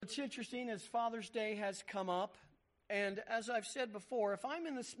it's interesting as Father's Day has come up, and as I've said before, if I'm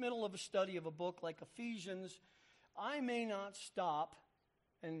in the middle of a study of a book like Ephesians, I may not stop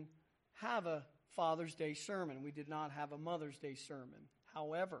and have a Father's Day sermon. We did not have a Mother's Day sermon.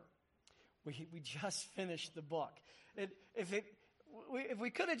 However, we just finished the book. If we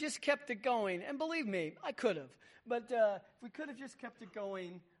could have just kept it going, and believe me, I could have, but if we could have just kept it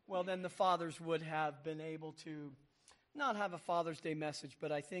going, well, then the fathers would have been able to not have a Father's Day message,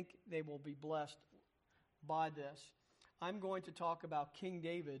 but I think they will be blessed by this. I'm going to talk about King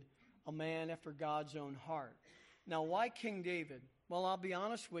David, a man after God's own heart. Now, why King David? Well, I'll be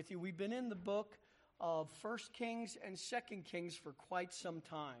honest with you. We've been in the book of 1 Kings and 2 Kings for quite some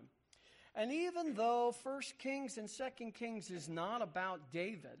time. And even though 1 Kings and 2 Kings is not about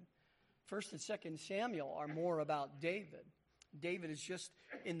David, 1 and 2 Samuel are more about David. David is just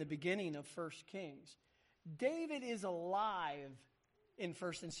in the beginning of 1 Kings. David is alive in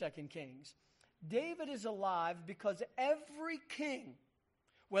 1 and 2 Kings. David is alive because every king,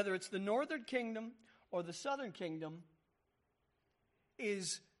 whether it's the northern kingdom or the southern kingdom,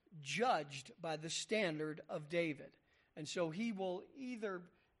 is judged by the standard of David. And so he will either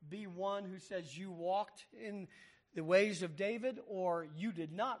be one who says you walked in the ways of David or you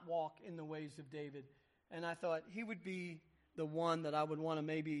did not walk in the ways of David. And I thought he would be the one that I would want to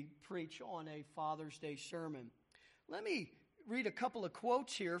maybe preach on a Father's Day sermon. Let me read a couple of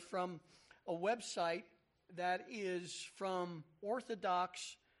quotes here from a website that is from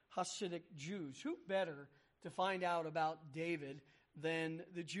Orthodox Hasidic Jews. Who better to find out about David than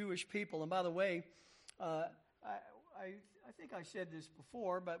the Jewish people? And by the way, I think I said this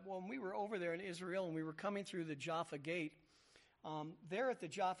before, but when we were over there in Israel and we were coming through the Jaffa Gate, there at the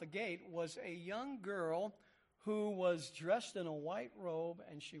Jaffa Gate was a young girl who was dressed in a white robe,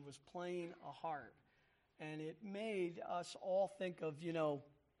 and she was playing a harp. And it made us all think of,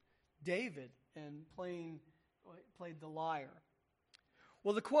 David and played the lyre.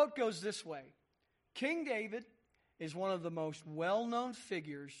 Well, the quote goes this way: King David is one of the most well-known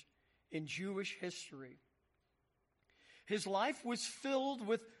figures in Jewish history. His life was filled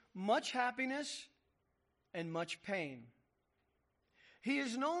with much happiness and much pain. He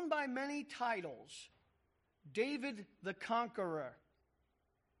is known by many titles: David the Conqueror,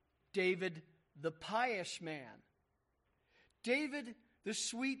 David the Pious Man, David the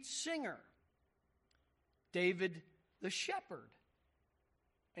Sweet Singer, David the Shepherd,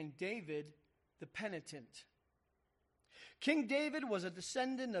 and David the Penitent. King David was a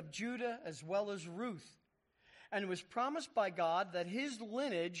descendant of Judah as well as Ruth, and was promised by God that his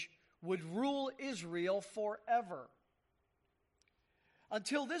lineage would rule Israel forever.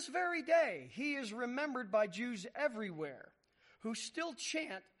 Until this very day, he is remembered by Jews everywhere who still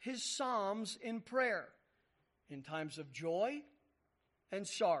chant his psalms in prayer in times of joy and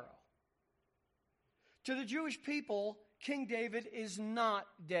sorrow. To the Jewish people, King David is not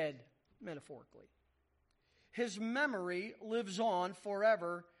dead, metaphorically. His memory lives on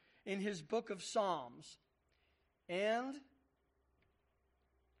forever in his book of Psalms. And,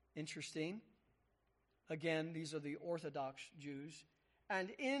 interesting, again, these are the Orthodox Jews, and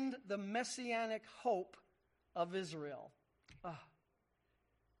in the messianic hope of Israel.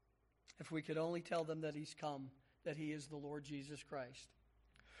 If we could only tell them that he's come, that he is the Lord Jesus Christ.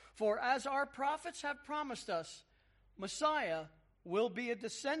 For as our prophets have promised us, Messiah will be a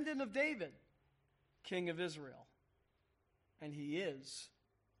descendant of David, King of Israel. And he is,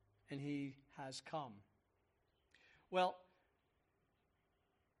 and he has come. Well,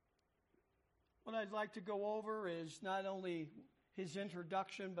 what I'd like to go over is not only his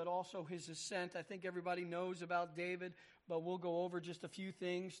introduction, but also his ascent. I think everybody knows about David, but we'll go over just a few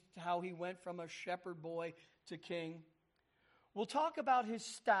things, how he went from a shepherd boy to king. We'll talk about his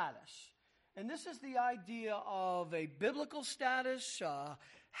status. And this is the idea of a biblical status,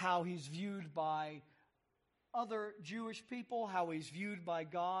 how he's viewed by other Jewish people, how he's viewed by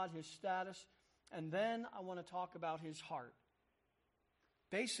God, his status. And then I want to talk about his heart.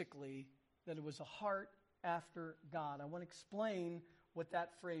 Basically, that it was a heart after God. I want to explain what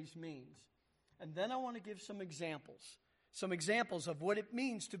that phrase means. And then I want to give some examples of what it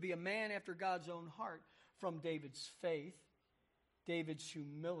means to be a man after God's own heart, from David's faith, David's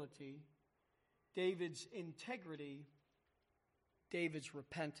humility, David's integrity, David's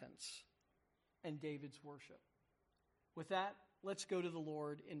repentance, and David's worship. With that, let's go to the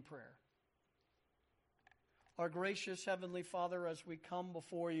Lord in prayer. Our gracious Heavenly Father, as we come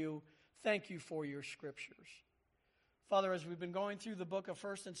before you, thank you for your scriptures. Father, as we've been going through the book of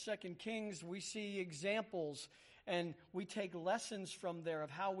 1st and 2nd Kings, we see examples and we take lessons from there of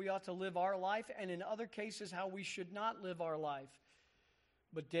how we ought to live our life, and in other cases, how we should not live our life.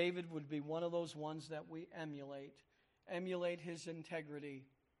 But David would be one of those ones that we emulate his integrity.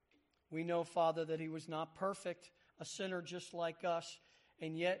 We know, Father, that he was not perfect, a sinner just like us,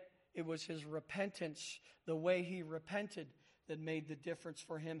 and yet it was his repentance, the way he repented, that made the difference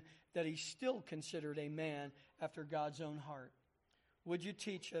for him, that he still considered a man after God's own heart. Would you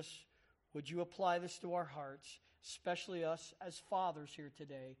teach us? Would you apply this to our hearts, especially us as fathers here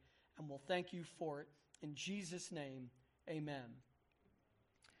today? And we'll thank you for it. In Jesus' name, amen.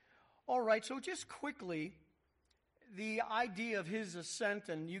 All right, so just quickly, the idea of his ascent,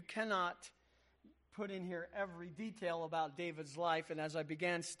 and you cannot put in here every detail about David's life. And as I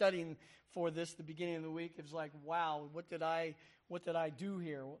began studying for this, the beginning of the week, it was like, wow, what did I do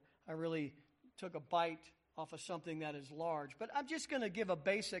here? I really took a bite off of something that is large. But I'm just going to give a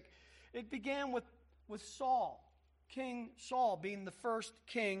basic. It began with Saul, King Saul being the first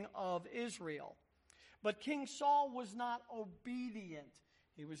king of Israel. But King Saul was not obedient.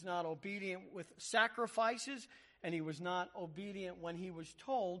 He was not obedient with sacrifices, and he was not obedient when he was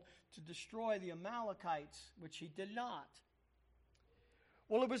told to destroy the Amalekites, which he did not.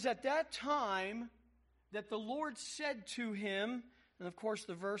 Well, it was at that time that the Lord said to him, and of course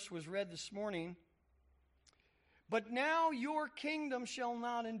the verse was read this morning, "But now your kingdom shall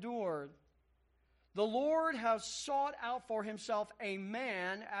not endure. The Lord has sought out for himself a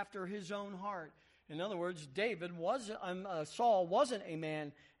man after his own heart." In other words, Saul wasn't a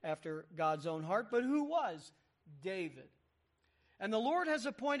man after God's own heart, but who was? David. "And the Lord has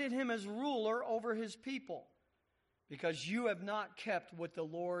appointed him as ruler over his people, because you have not kept what the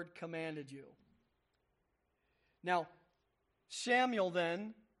Lord commanded you." Now, Samuel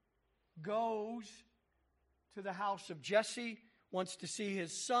then goes to the house of Jesse, wants to see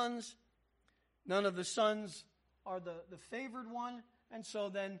his sons. None of the sons are the favored one, and so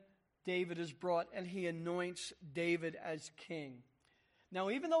then David is brought, and he anoints David as king. Now,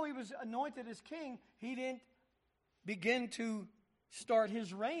 even though he was anointed as king, he didn't begin to start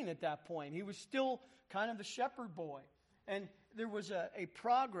his reign at that point. He was still kind of the shepherd boy. And there was a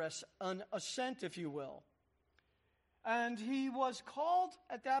progress, an ascent, if you will. And he was called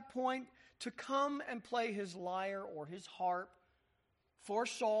at that point to come and play his lyre or his harp for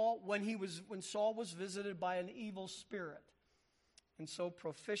Saul when Saul was visited by an evil spirit. And so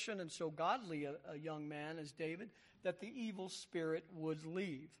proficient and so godly a young man as David, that the evil spirit would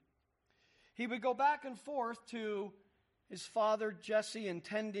leave. He would go back and forth to his father Jesse and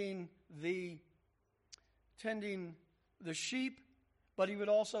tending the sheep, but he would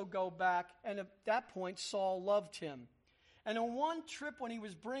also go back, and at that point Saul loved him. And on one trip when he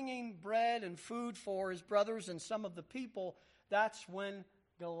was bringing bread and food for his brothers and some of the people, that's when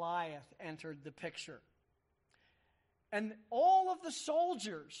Goliath entered the picture. And all of the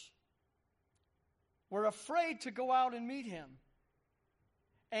soldiers were afraid to go out and meet him.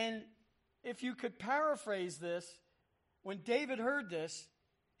 And if you could paraphrase this, when David heard this,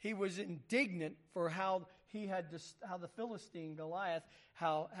 he was indignant for how the Philistine Goliath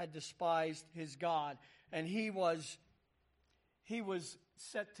had despised his God, and he was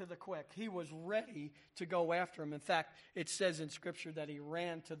set to the quick. He was ready to go after him. In fact, it says in Scripture that he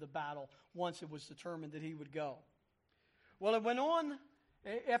ran to the battle once it was determined that he would go. Well, it went on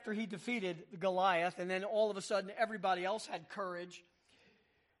after he defeated Goliath, and then all of a sudden everybody else had courage.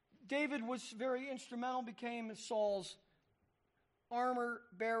 David was very instrumental, became Saul's armor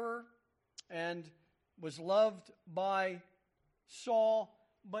bearer, and was loved by Saul.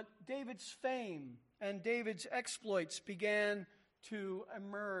 But David's fame and David's exploits began to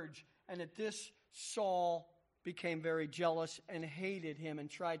emerge, and at this Saul became very jealous and hated him and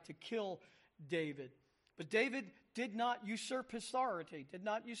tried to kill David. But David did not usurp his authority, did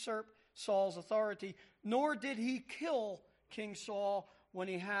not usurp Saul's authority, nor did he kill King Saul when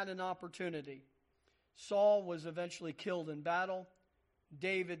he had an opportunity. Saul was eventually killed in battle.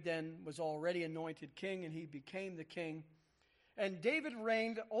 David then was already anointed king, and he became the king. And David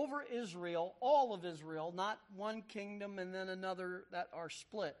reigned over Israel, all of Israel, not one kingdom and then another that are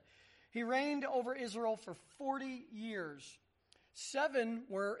split. He reigned over Israel for 40 years. 7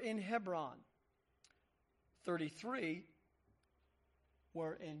 were in Hebron. 33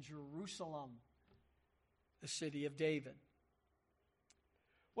 were in Jerusalem, the city of David.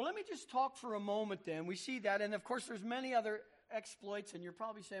 Well, let me just talk for a moment then. We see that, and of course there's many other exploits, and you're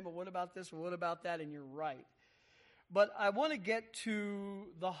probably saying, well, what about this, or what about that? And you're right. But I want to get to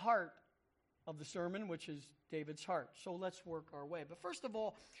the heart of the sermon, which is David's heart. So let's work our way. But first of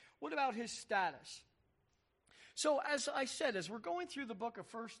all, what about his status? So as I said, as we're going through the book of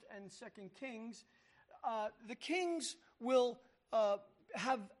 1st and 2nd Kings, the kings will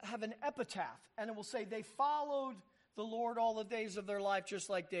have an epitaph, and it will say they followed the Lord all the days of their life, just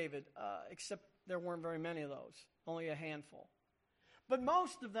like David, except there weren't very many of those, only a handful. But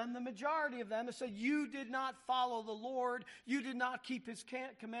most of them, the majority of them, have said, you did not follow the Lord. You did not keep his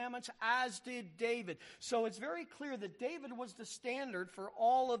commandments, as did David. So it's very clear that David was the standard for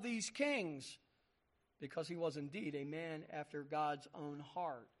all of these kings, because he was indeed a man after God's own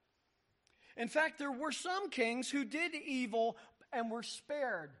heart. In fact, there were some kings who did evil and were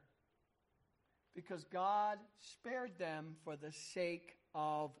spared, because God spared them for the sake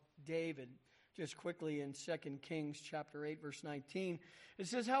of David. Just quickly in 2 Kings chapter 8, verse 19, it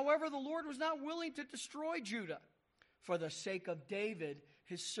says, however, the Lord was not willing to destroy Judah for the sake of David,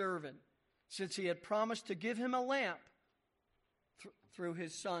 his servant, since he had promised to give him a lamp through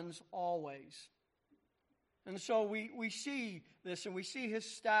his sons always. And so we see this, and we see his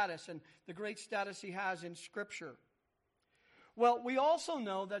status and the great status he has in Scripture. Well, we also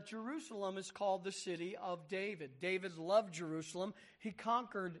know that Jerusalem is called the city of David. David loved Jerusalem. He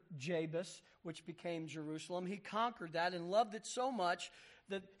conquered Jebus, which became Jerusalem. He conquered that and loved it so much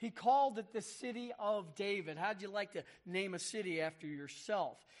that he called it the city of David. How'd you like to name a city after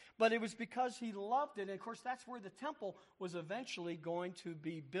yourself? But it was because he loved it. And, of course, that's where the temple was eventually going to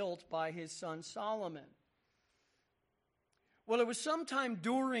be built by his son Solomon. Well, it was sometime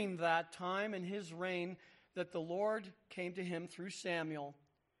during that time in his reign that the Lord came to him through Samuel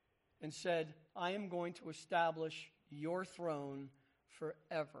and said, I am going to establish your throne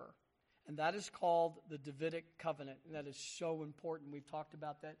forever. And that is called the Davidic covenant. And that is so important. We've talked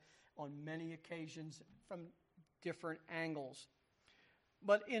about that on many occasions from different angles.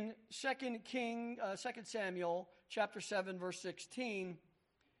 But in 2 Samuel chapter 7, verse 16,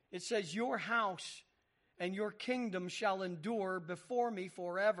 it says, your house and your kingdom shall endure before me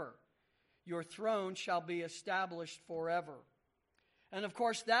forever. Your throne shall be established forever. And of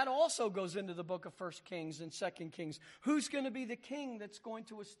course, that also goes into the book of 1 Kings and 2 Kings. Who's going to be the king that's going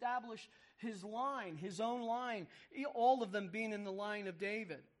to establish his line, his own line, all of them being in the line of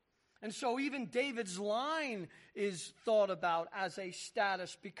David? And so even David's line is thought about as a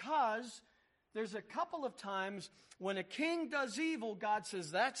status, because there's a couple of times when a king does evil, God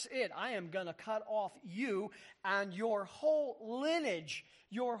says, that's it. I am going to cut off you and your whole lineage,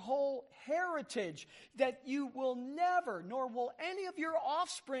 your whole heritage, that you will never, nor will any of your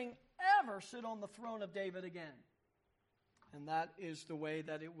offspring ever sit on the throne of David again. And that is the way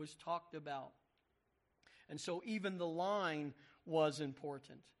that it was talked about. And so even the line was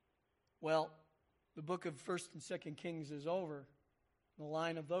important. Well, the book of 1 and 2 Kings is over. The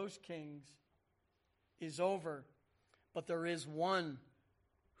line of those kings is over. But there is one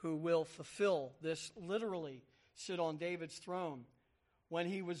who will fulfill this, literally sit on David's throne. When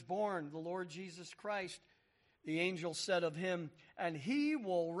he was born, the Lord Jesus Christ, the angel said of him, and he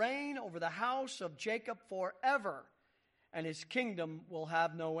will reign over the house of Jacob forever, and his kingdom will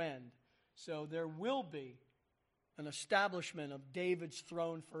have no end. So there will be an establishment of David's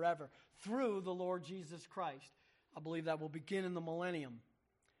throne forever through the Lord Jesus Christ. I believe that will begin in the millennium.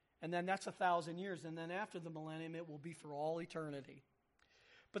 And then that's 1,000 years. And then after the millennium, it will be for all eternity.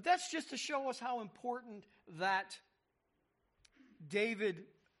 But that's just to show us how important that David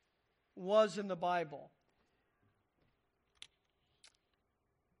was in the Bible.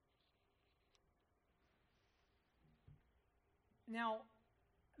 Now,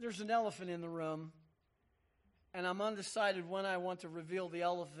 there's an elephant in the room. And I'm undecided when I want to reveal the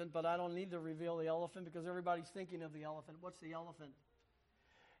elephant, but I don't need to reveal the elephant because everybody's thinking of the elephant. What's the elephant?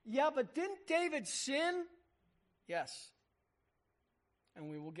 Yeah, but didn't David sin? Yes. And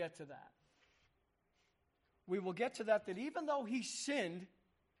we will get to that. We will get to that even though he sinned,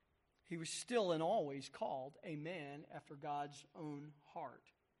 he was still and always called a man after God's own heart.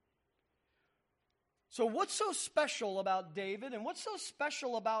 So what's so special about David, and what's so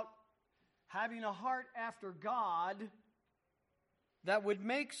special about having a heart after God that would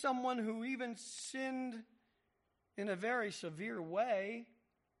make someone who even sinned in a very severe way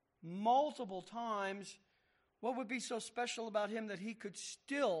multiple times, what would be so special about him that he could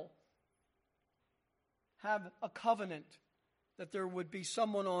still have a covenant, that there would be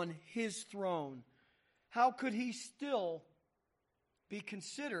someone on his throne? How could he still be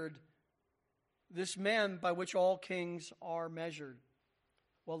considered this man by which all kings are measured?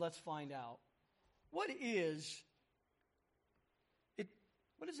 Well, let's find out. What does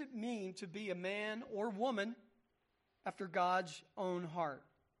it mean to be a man or woman after God's own heart?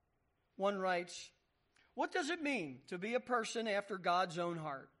 One writes, what does it mean to be a person after God's own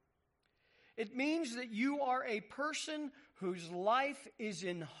heart? It means that you are a person whose life is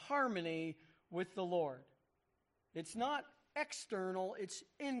in harmony with the Lord. It's not external, it's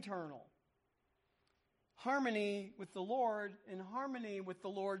internal. harmony with the Lord, in harmony with the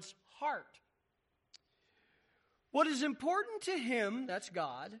Lord's heart. What is important to him, that's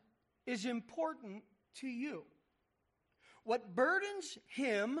God, is important to you. What burdens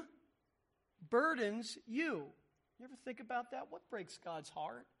him burdens you. You ever think about that? What breaks God's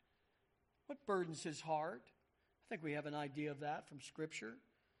heart? What burdens his heart? I think we have an idea of that from Scripture.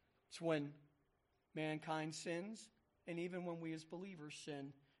 It's when mankind sins, and even when we as believers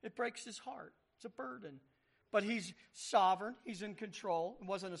sin. It breaks his heart. It's a burden. But he's sovereign. He's in control. It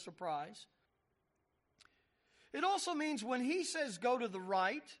wasn't a surprise. It also means when he says go to the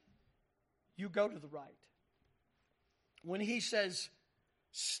right, you go to the right. When he says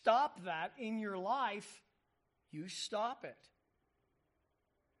stop that in your life, you stop it.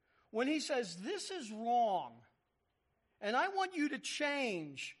 When he says this is wrong and I want you to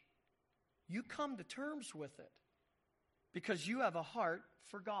change, you come to terms with it because you have a heart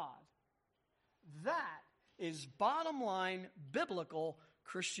for God. That is bottom line biblical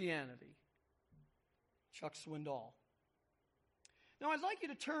Christianity. Chuck Swindoll. Now I'd like you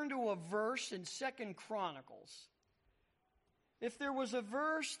to turn to a verse in 2 Chronicles. If there was a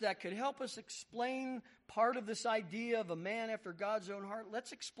verse that could help us explain part of this idea of a man after God's own heart,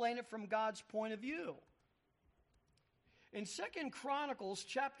 let's explain it from God's point of view. In 2 Chronicles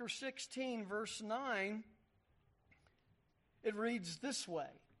chapter 16, verse 9, it reads this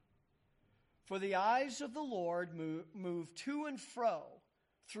way. For the eyes of the Lord move to and fro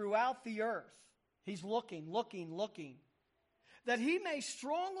throughout the earth. He's looking, that he may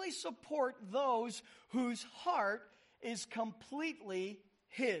strongly support those whose heart is completely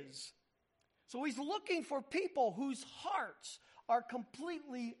his. So he's looking for people whose hearts are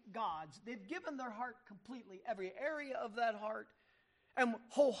completely God's. They've given their heart completely, every area of that heart, and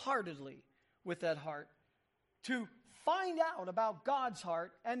wholeheartedly with that heart, to find out about God's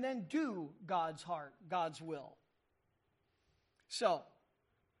heart and then do God's heart, God's will. So,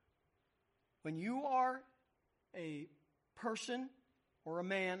 when you are a person or a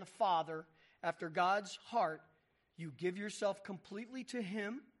man, a father, after God's heart, you give yourself completely to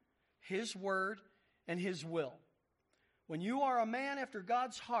him, his word, and his will. When you are a man after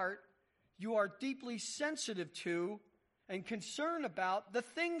God's heart, you are deeply sensitive to and concerned about the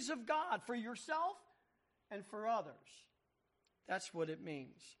things of God for yourself and for others. That's what it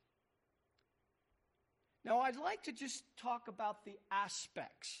means. Now, I'd like to just talk about the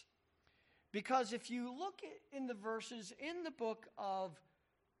aspects. Because if you look in the verses in the book of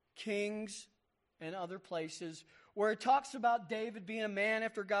Kings and other places where it talks about David being a man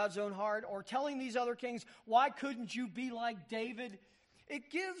after God's own heart, or telling these other kings, why couldn't you be like David? It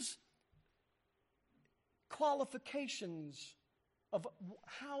gives qualifications of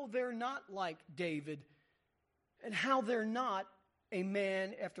how they're not like David and how they're not a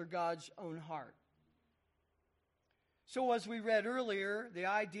man after God's own heart. So as we read earlier, the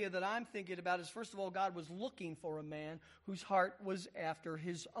idea that I'm thinking about is, first of all, God was looking for a man whose heart was after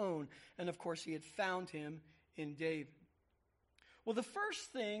his own. And of course, he had found him in David. Well, the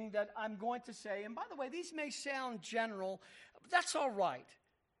first thing that I'm going to say, and by the way, these may sound general, but that's all right.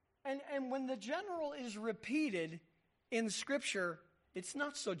 And when the general is repeated in Scripture, it's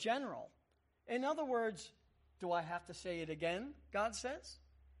not so general. In other words, do I have to say it again, God says?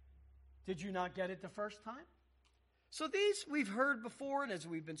 Did you not get it the first time? So these we've heard before, and as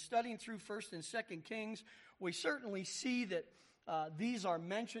we've been studying through 1st and 2nd Kings, we certainly see that these are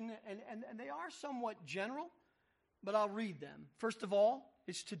mentioned, and they are somewhat general, but I'll read them. First of all,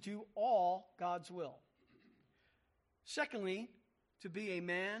 it's to do all God's will. Secondly, to be a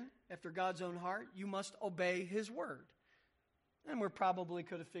man after God's own heart, you must obey his word. And we probably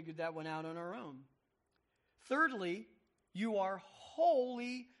could have figured that one out on our own. Thirdly, you are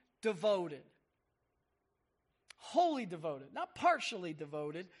wholly devoted. Wholly devoted, not partially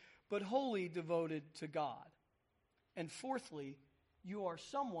devoted, but wholly devoted to God. And fourthly, you are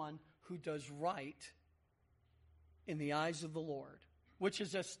someone who does right in the eyes of the Lord, which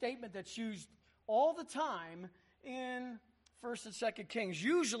is a statement that's used all the time in 1st and 2nd Kings.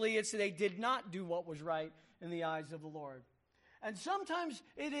 Usually it's they did not do what was right in the eyes of the Lord. And sometimes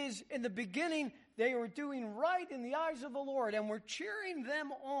it is in the beginning they were doing right in the eyes of the Lord, and we're cheering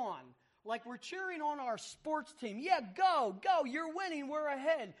them on. Like we're cheering on our sports team. Yeah, go, you're winning, we're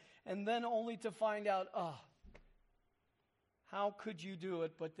ahead. And then only to find out, how could you do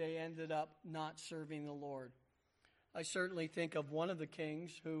it? But they ended up not serving the Lord. I certainly think of one of the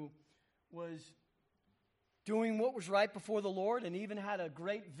kings who was doing what was right before the Lord and even had a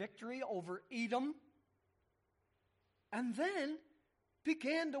great victory over Edom. And then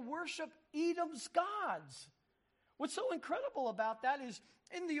began to worship Edom's gods. What's so incredible about that is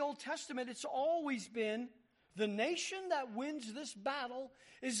in the Old Testament, it's always been the nation that wins this battle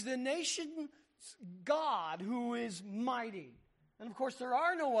is the nation's God who is mighty. And of course, there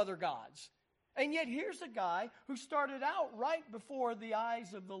are no other gods. And yet here's a guy who started out right before the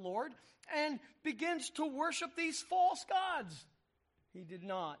eyes of the Lord and begins to worship these false gods. He did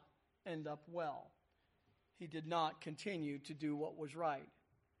not end up well. He did not continue to do what was right.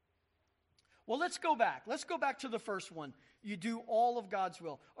 Well, let's go back. Let's go back to the first one. You do all of God's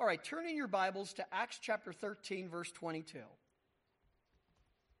will. All right, turn in your Bibles to Acts chapter 13, verse 22.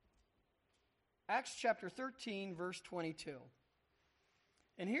 Acts chapter 13, verse 22.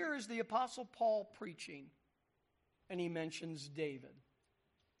 And here is the Apostle Paul preaching, and he mentions David.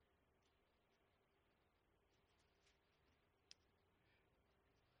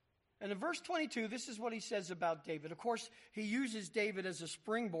 And in verse 22, this is what he says about David. Of course, he uses David as a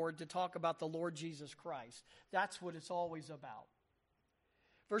springboard to talk about the Lord Jesus Christ. That's what it's always about.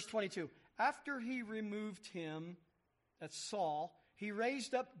 Verse 22, after he removed him, that's Saul, he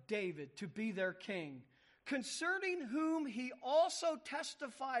raised up David to be their king, concerning whom he also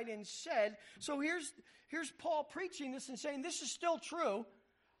testified and said, so here's Paul preaching this and saying, this is still true.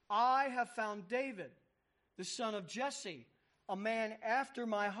 I have found David, the son of Jesse, a man after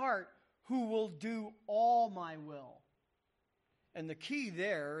my heart, who will do all my will. And the key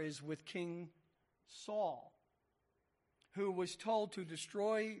there is with King Saul, who was told to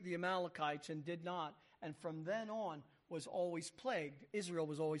destroy the Amalekites and did not. And from then on was always plagued. Israel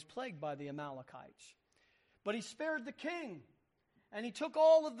was always plagued by the Amalekites. But he spared the king. And he took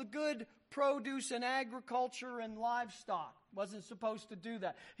all of the good produce and agriculture and livestock. Wasn't supposed to do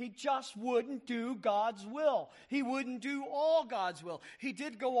that. He just wouldn't do God's will. He wouldn't do all God's will. He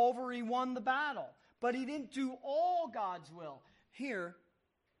did go over, he won the battle. But he didn't do all God's will. Here,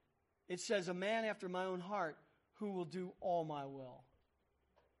 it says, a man after my own heart who will do all my will.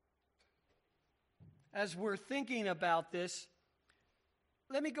 As we're thinking about this,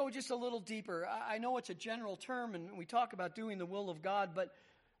 let me go just a little deeper. I know it's a general term and we talk about doing the will of God, but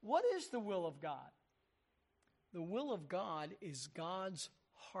what is the will of God? The will of God is God's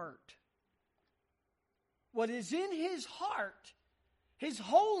heart. What is in his heart, his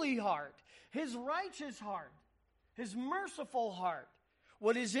holy heart, his righteous heart, his merciful heart,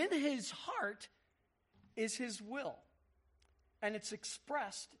 what is in his heart is his will. And it's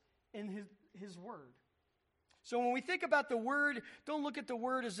expressed in his word. So when we think about the word, don't look at the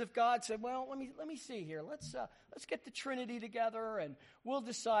word as if God said, well, let me see here. Let's get the Trinity together and we'll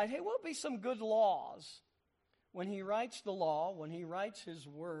decide, hey, what'll be some good laws? When he writes the law, when he writes his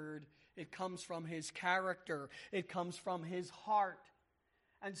word, it comes from his character. It comes from his heart.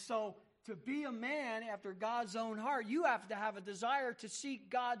 And so to be a man after God's own heart, you have to have a desire to seek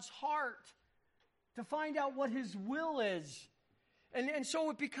God's heart, to find out what his will is. And so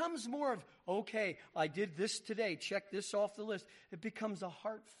it becomes more of, okay, I did this today, check this off the list. It becomes a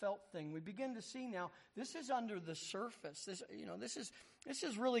heartfelt thing. We begin to see now, this is under the surface.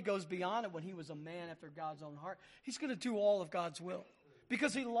 This really goes beyond it when he was a man after God's own heart. He's going to do all of God's will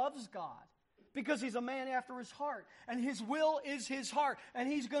because he loves God, because he's a man after his heart. And his will is his heart, and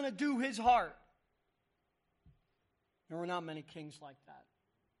he's going to do his heart. There were not many kings like that.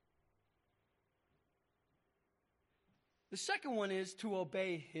 The second one is to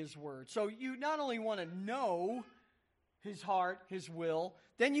obey his word. So you not only want to know his heart, his will,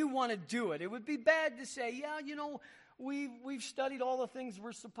 then you want to do it. It would be bad to say, yeah, we've studied all the things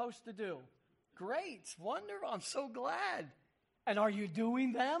we're supposed to do. Great, wonderful, I'm so glad. And are you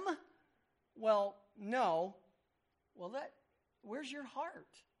doing them? Well, no. Well, where's your heart?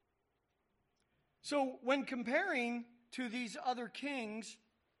 So when comparing to these other kings,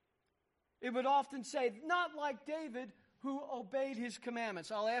 it would often say, not like David, who obeyed his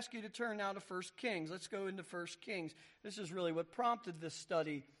commandments. I'll ask you to turn now to 1 Kings. Let's go into 1 Kings. This is really what prompted this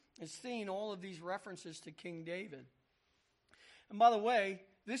study, is seeing all of these references to King David. And by the way,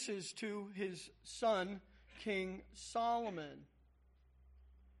 this is to his son, King Solomon.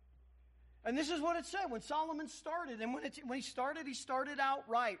 And this is what it said when Solomon started. And when he started out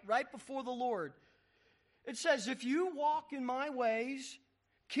right before the Lord. It says, if you walk in my ways,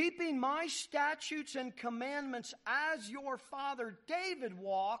 keeping my statutes and commandments as your father David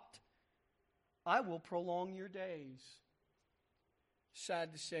walked, I will prolong your days.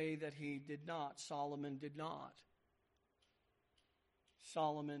 Sad to say that he did not. Solomon did not.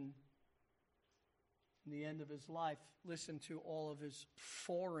 Solomon, in the end of his life, listened to all of his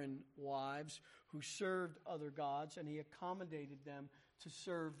foreign wives who served other gods, and he accommodated them to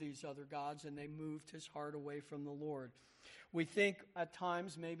serve these other gods, and they moved his heart away from the Lord. We think at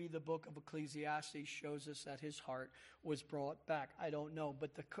times maybe the book of Ecclesiastes shows us that his heart was brought back. I don't know.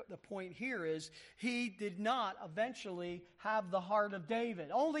 But the point here is he did not eventually have the heart of David.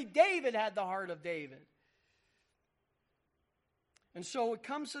 Only David had the heart of David. And so it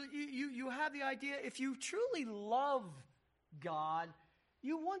comes to, you have the idea, if you truly love God,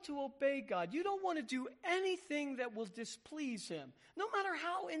 you want to obey God. You don't want to do anything that will displease him, no matter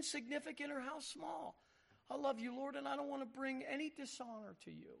how insignificant or how small. I love you, Lord, and I don't want to bring any dishonor to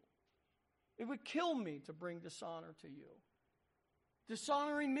you. It would kill me to bring dishonor to you.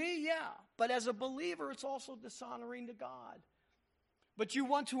 Dishonoring me, yeah. But as a believer, it's also dishonoring to God. But you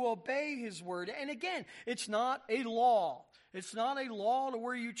want to obey his word. And again, it's not a law. It's not a law to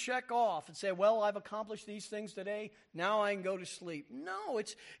where you check off and say, well, I've accomplished these things today. Now I can go to sleep. No,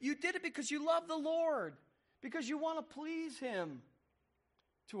 you did it because you love the Lord. Because you want to please him.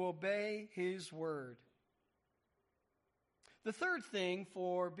 To obey his word. The third thing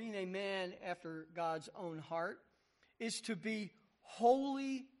for being a man after God's own heart is to be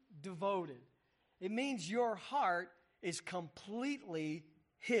wholly devoted. It means your heart is completely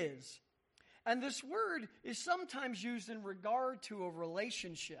his. And this word is sometimes used in regard to a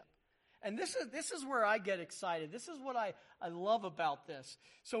relationship. And this is where I get excited. This is what I love about this.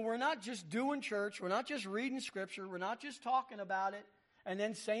 So we're not just doing church. We're not just reading scripture. We're not just talking about it and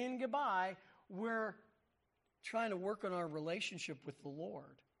then saying goodbye. We're trying to work on our relationship with the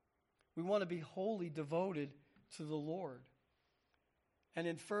Lord. We want to be wholly devoted to the Lord. And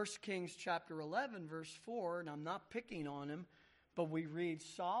in 1 Kings chapter 11, verse 4, and I'm not picking on him, but we read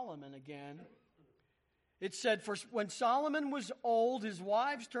Solomon again. It said, "For when Solomon was old, his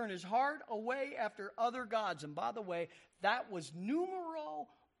wives turned his heart away after other gods." And by the way, that was numero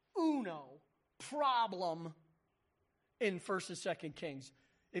uno problem in 1st and 2nd Kings.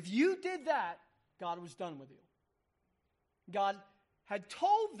 If you did that, God was done with you. God had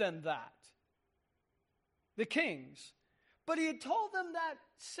told them that, the kings. But he had told them that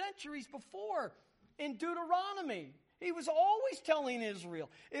centuries before in Deuteronomy. He was always telling Israel,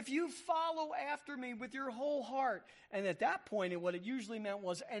 if you follow after me with your whole heart. And at that point, what it usually meant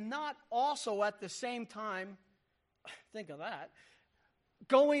was, and not also at the same time, think of that,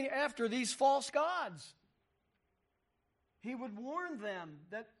 going after these false gods. He would warn them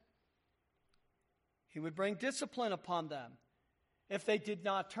that he would bring discipline upon them. If they did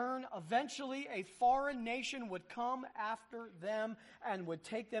not turn, eventually a foreign nation would come after them and would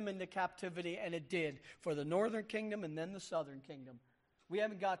take them into captivity, and it did for the northern kingdom and then the southern kingdom. We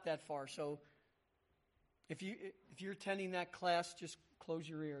haven't got that far, so if you're attending that class, just close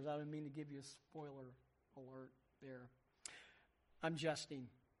your ears. I don't mean to give you a spoiler alert there. I'm jesting.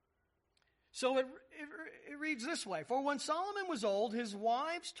 So it reads this way. For when Solomon was old, his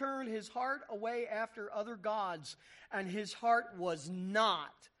wives turned his heart away after other gods, and his heart was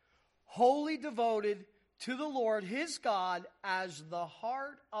not wholly devoted to the Lord his God as the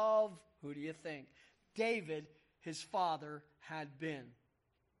heart of, who do you think? David, his father, had been.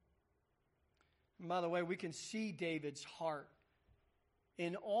 And by the way, we can see David's heart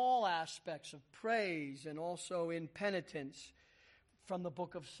in all aspects of praise and also in penitence from the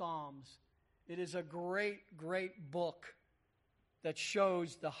book of Psalms. It is a great, great book that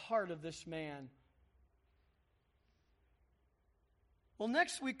shows the heart of this man. Well,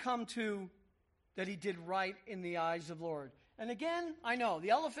 next we come to that he did right in the eyes of the Lord. And again, I know, the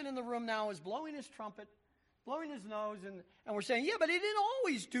elephant in the room now is blowing his trumpet, blowing his nose, and we're saying, yeah, but he didn't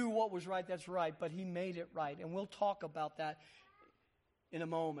always do what was right. That's right, but he made it right. And we'll talk about that in a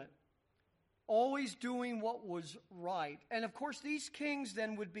moment. Always doing what was right. And of course, these kings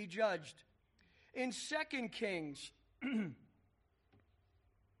then would be judged. In 2 Kings,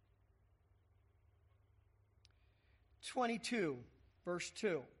 (22), verse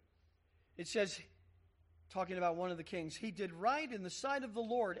 2, it says, talking about one of the kings, he did right in the sight of the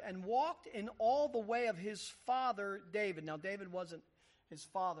Lord and walked in all the way of his father David. Now, David wasn't his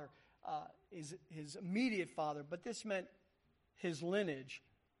father, his immediate father, but this meant his lineage.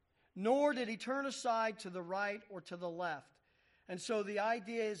 Nor did he turn aside to the right or to the left. And so the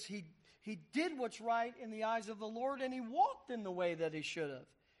idea is he did what's right in the eyes of the Lord, and he walked in the way that he should have.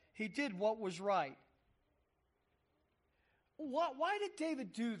 He did what was right. Why did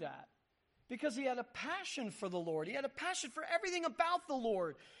David do that? Because he had a passion for the Lord. He had a passion for everything about the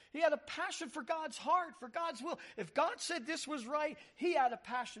Lord. He had a passion for God's heart, for God's will. If God said this was right, he had a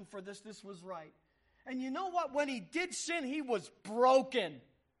passion for this was right. And you know what? When he did sin, he was broken.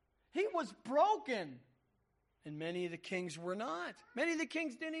 He was broken. And many of the kings were not. Many of the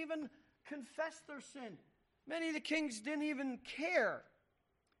kings didn't even confess their sin. Many of the kings didn't even care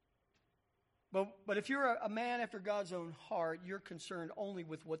But if you're a man after God's own heart, you're concerned only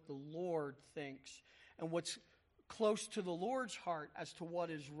with what the Lord thinks and what's close to the Lord's heart as to what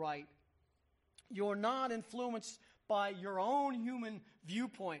is right. You're not influenced by your own human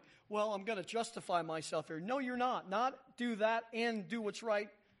viewpoint. Well, I'm going to justify myself here. No, you're not. Not do that and do what's right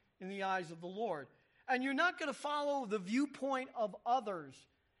in the eyes of the Lord. And you're not going to follow the viewpoint of others.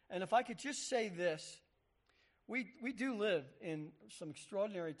 And if I could just say this, we do live in some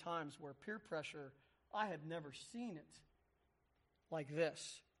extraordinary times where peer pressure, I have never seen it like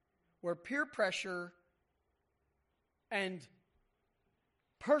this, where peer pressure and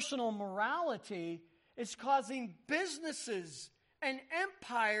personal morality is causing businesses and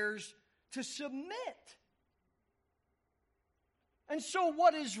empires to submit. And so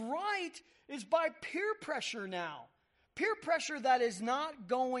what is right is by peer pressure now. Peer pressure that is not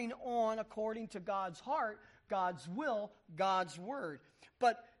going on according to God's heart, God's will, God's word.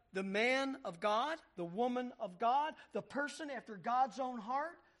 But the man of God, the woman of God, the person after God's own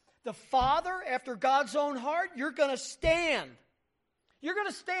heart, the father after God's own heart, you're going to stand. You're going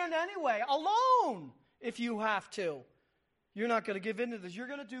to stand anyway, alone, if you have to. You're not going to give in to this. You're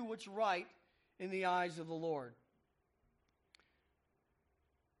going to do what's right in the eyes of the Lord.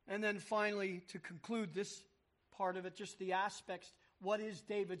 And then finally, to conclude this part of it, just the aspects, what is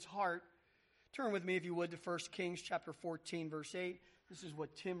David's heart? Turn with me, if you would, to 1 Kings chapter 14, verse 8. This is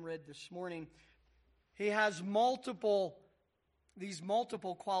what Tim read this morning. He has these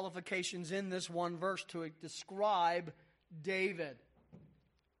multiple qualifications in this one verse to describe David.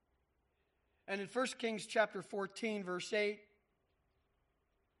 And in 1 Kings chapter 14, verse 8,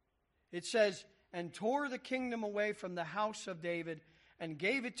 it says, "And tore the kingdom away from the house of David, and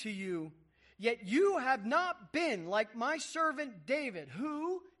gave it to you. Yet you have not been like my servant David,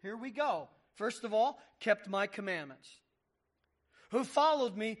 who," here we go, first of all, "kept my commandments, who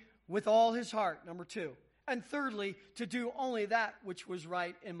followed me with all his heart," number 2. "And thirdly, to do only that which was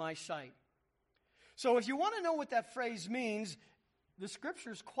right in my sight." So if you want to know what that phrase means, the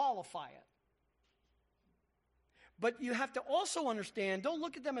scriptures qualify it. But you have to also understand, don't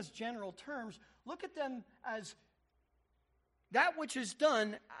look at them as general terms, look at them as that which is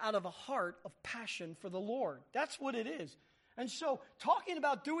done out of a heart of passion for the Lord. That's what it is. And so, talking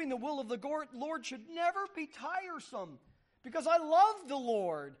about doing the will of the Lord should never be tiresome, because I love the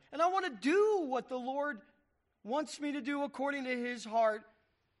Lord, and I want to do what the Lord wants me to do according to his heart,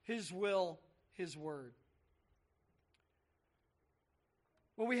 his will, his word.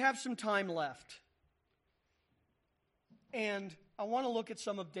 Well, we have some time left, and I want to look at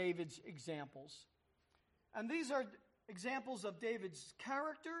some of David's examples. And these are examples of David's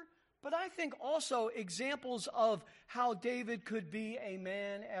character, but I think also examples of how David could be a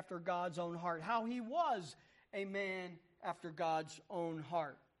man after God's own heart, how he was a man after God's own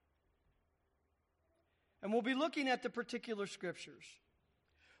heart. And we'll be looking at the particular scriptures.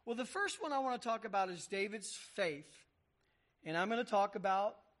 Well, the first one I want to talk about is David's faith, and I'm going to talk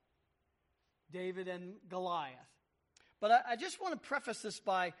about David and Goliath. But I just want to preface this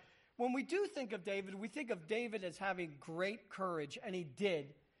by, when we do think of David, we think of David as having great courage, and he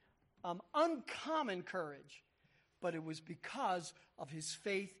did. Uncommon courage. But it was because of his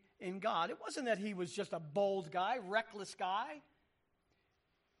faith in God. It wasn't that he was just a bold guy, reckless guy.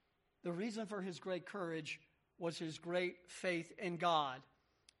 The reason for his great courage was his great faith in God,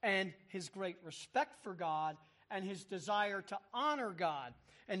 and his great respect for God, and his desire to honor God.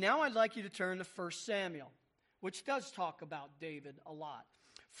 And now I'd like you to turn to 1 Samuel, which does talk about David a lot.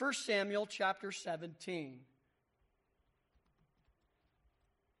 1 Samuel chapter 17.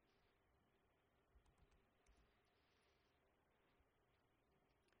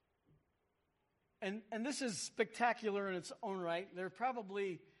 And this is spectacular in its own right.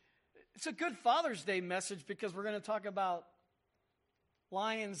 It's a good Father's Day message, because we're going to talk about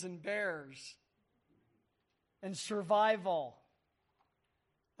lions and bears and survival.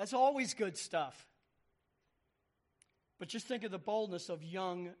 That's always good stuff. But just think of the boldness of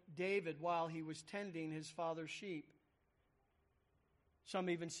young David while he was tending his father's sheep. Some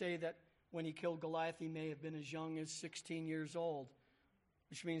even say that when he killed Goliath, he may have been as young as 16 years old,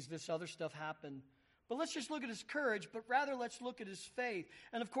 which means this other stuff happened. But let's just look at his courage, but rather let's look at his faith.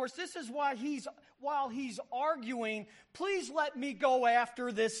 And of course, this is why while he's arguing, please let me go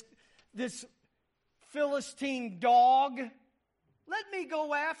after this Philistine dog. Let me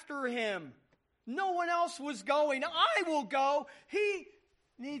go after him. No one else was going. I will go. He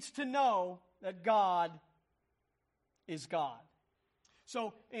needs to know that God is God.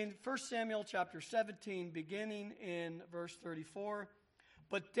 So in 1 Samuel chapter 17, beginning in verse 34,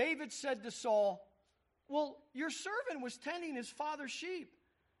 "But David said to Saul, 'Well, your servant was tending his father's sheep.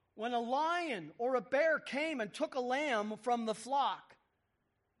 when a lion or a bear came and took a lamb from the flock.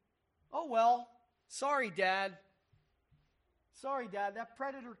 Oh, well, sorry, Dad. Sorry, Dad, that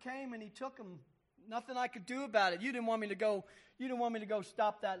predator came and he took him. Nothing I could do about it. You didn't want me to go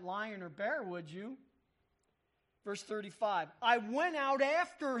stop that lion or bear, would you? Verse 35, I went out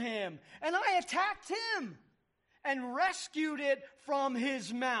after him, and I attacked him, and rescued it from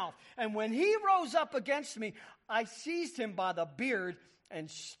his mouth. And when he rose up against me, I seized him by the beard and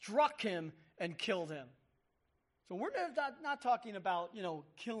struck him and killed him. So we're not talking about,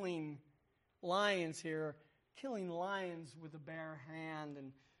 killing lions here, killing lions with a bare hand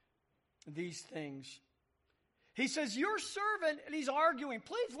and these things. He says, your servant, and he's arguing,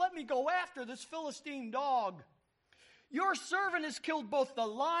 please let me go after this Philistine dog. Your servant has killed both the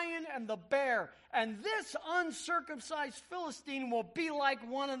lion and the bear, and this uncircumcised Philistine will be like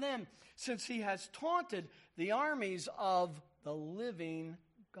one of them, since he has taunted the armies of the living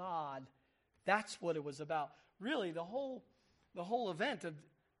God. That's what it was about. Really, the whole event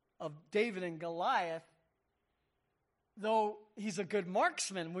of David and Goliath, though he's a good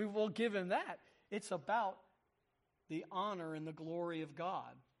marksman, we will give him that. It's about the honor and the glory of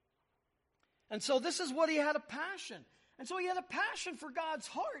God. And so this is what he had a passion. And so he had a passion for God's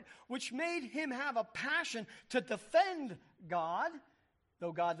heart, which made him have a passion to defend God,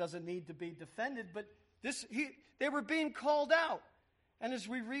 though God doesn't need to be defended, but they were being called out. And as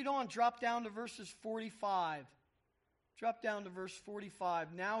we read on, drop down to verses 45. Drop down to verse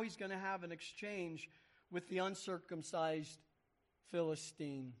 45. Now he's going to have an exchange with the uncircumcised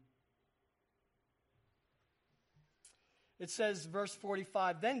Philistine. It says, verse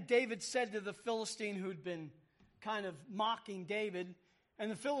 45, then David said to the Philistine who'd been kind of mocking David, and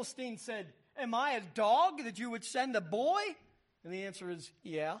the Philistine said, am I a dog that you would send a boy? And the answer is,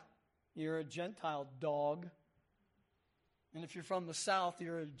 yeah, you're a Gentile dog. And if you're from the South,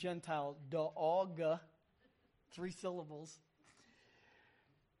 you're a Gentile dog. 3 syllables.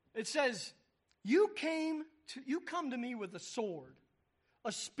 It says, you come to me with a sword,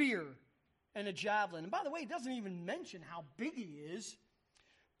 a spear, and a javelin. And by the way, it doesn't even mention how big he is.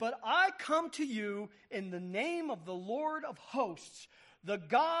 But I come to you in the name of the Lord of hosts, the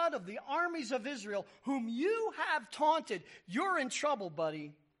God of the armies of Israel, whom you have taunted. You're in trouble,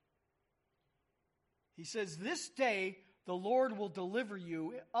 buddy. He says, this day the Lord will deliver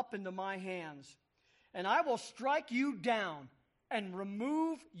you up into my hands, and I will strike you down and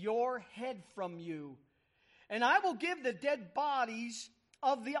remove your head from you. And I will give the dead bodies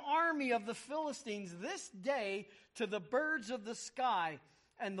of the army of the Philistines this day to the birds of the sky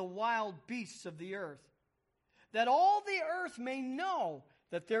and the wild beasts of the earth, that all the earth may know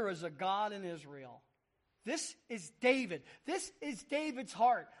that there is a God in Israel. This is David. This is David's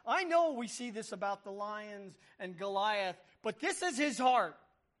heart. I know we see this about the lions and Goliath, but this is his heart.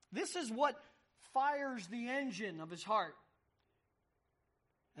 This is what fires the engine of his heart.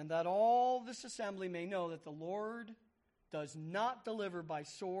 And that all this assembly may know that the Lord does not deliver by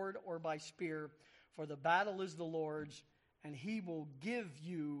sword or by spear, for the battle is the Lord's, and he will give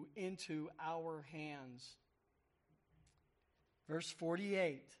you into our hands. Verse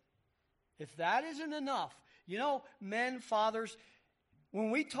 48. If that isn't enough, men, fathers,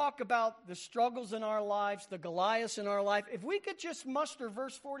 when we talk about the struggles in our lives, the Goliaths in our life, if we could just muster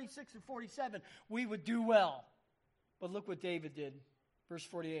verse 46 and 47, we would do well. But look what David did. Verse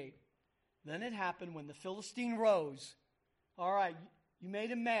 48. Then it happened when the Philistine rose. All right, you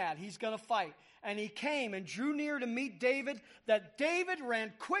made him mad. He's going to fight. And he came and drew near to meet David, that David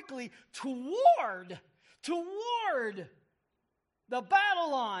ran quickly toward the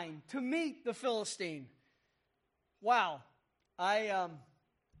battle line to meet the Philistine. Wow.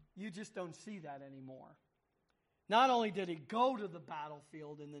 You just don't see that anymore. Not only did he go to the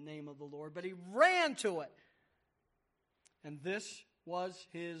battlefield in the name of the Lord, but he ran to it. And this was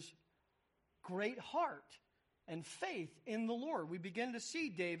his great heart and faith in the Lord. We begin to see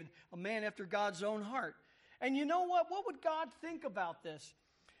David, a man after God's own heart. And you know what? What would God think about this?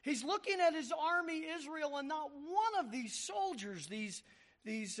 He's looking at his army, Israel, and not one of these soldiers, these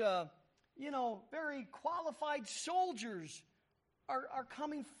very qualified soldiers are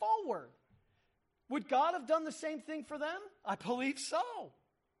coming forward. Would God have done the same thing for them? I believe so.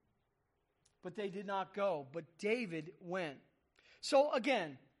 But they did not go. But David went. So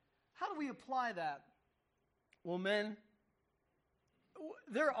again, how do we apply that? Well, men,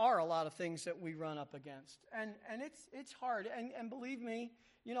 there are a lot of things that we run up against. And it's hard. And believe me,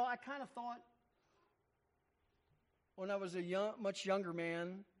 I kind of thought when I was a much younger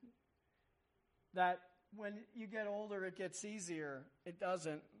man that when you get older, it gets easier. It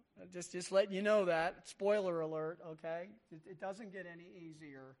doesn't. Just letting you know that. Spoiler alert, okay? It doesn't get any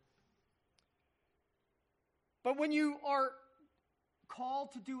easier. But when you are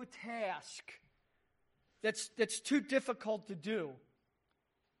called to do a task that's too difficult to do,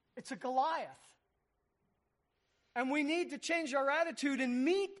 it's a Goliath. And we need to change our attitude and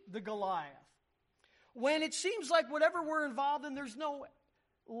meet the Goliath. When it seems like whatever we're involved in, there's no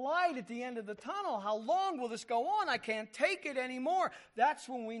light at the end of the tunnel. How long will this go on? I can't take it anymore. That's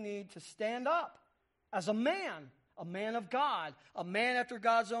when we need to stand up as a man of God, a man after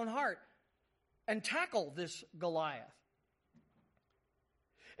God's own heart, and tackle this Goliath.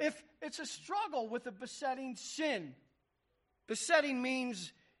 If it's a struggle with a besetting sin, besetting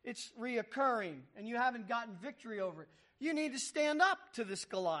means it's reoccurring and you haven't gotten victory over it, you need to stand up to this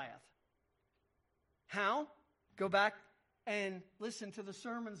Goliath. How? Go back and listen to the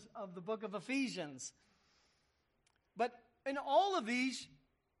sermons of the book of Ephesians. But in all of these,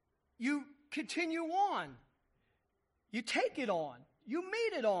 you continue on. You take it on. You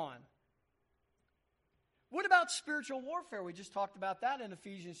meet it on. What about spiritual warfare? We just talked about that in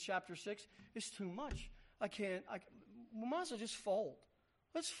Ephesians chapter 6. It's too much. We might as well just fold.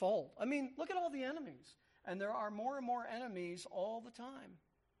 Let's fold. I mean, look at all the enemies. And there are more and more enemies all the time.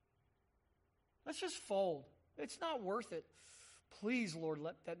 Let's just fold. It's not worth it. Please, Lord,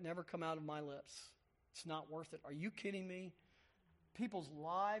 let that never come out of my lips. It's not worth it. Are you kidding me? People's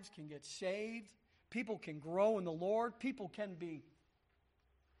lives can get saved. People can grow in the Lord. People can be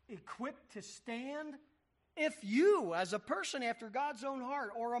equipped to stand. If you, as a person after God's own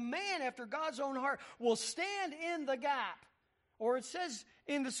heart, or a man after God's own heart, will stand in the gap, or it says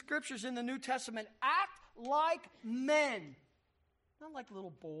in the scriptures in the New Testament, act like men, not like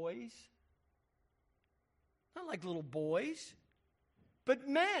little boys. Not like little boys, but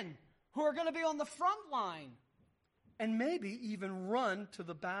men who are going to be on the front line and maybe even run to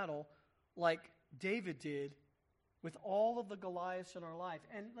the battle like David did with all of the Goliaths in our life.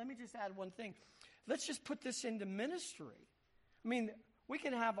 And let me just add one thing. Let's just put this into ministry. I mean, we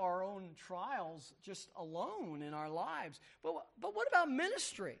can have our own trials just alone in our lives, but what about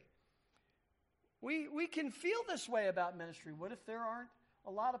ministry? We can feel this way about ministry. What if there aren't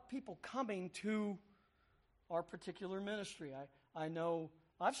a lot of people coming to our particular ministry? I know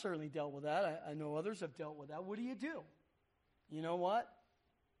I've certainly dealt with that. I know others have dealt with that. What do? You know what?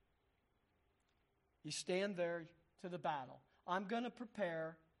 You stand there to the battle. I'm going to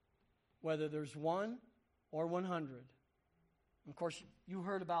prepare whether there's 1 or 100. Of course, you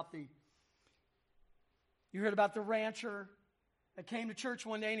heard about the rancher that came to church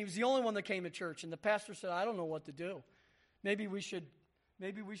one day, and he was the only one that came to church. And the pastor said, I don't know what to do. Maybe we should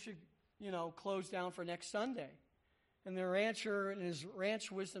close down for next Sunday. And the rancher, in his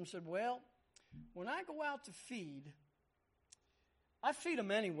ranch wisdom, said, well, when I go out to feed, I feed them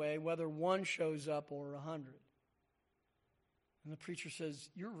anyway, whether 1 shows up or 100. And the preacher says,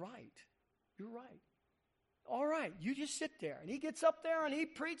 you're right. You're right. All right, you just sit there. And he gets up there and he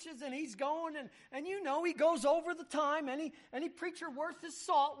preaches and he's going and he goes over the time. Any preacher worth his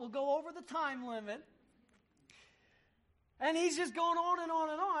salt will go over the time limit. And he's just going on and on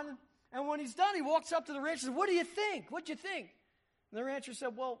and on. And when he's done, he walks up to the rancher and says, what do you think? What'd you think? And the rancher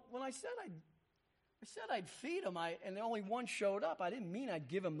said, well, when I said I'd feed him, and only 1 showed up, I didn't mean I'd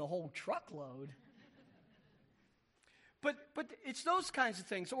give him the whole truckload. But it's those kinds of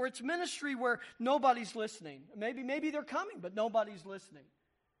things. Or it's ministry where nobody's listening. Maybe they're coming, but nobody's listening.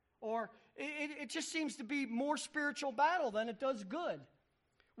 Or it just seems to be more spiritual battle than it does good.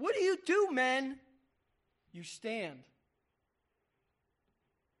 What do, men? You stand.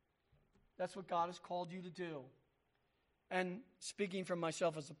 That's what God has called you to do. And speaking from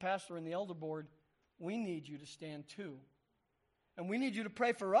myself as a pastor in the elder board, we need you to stand too. And we need you to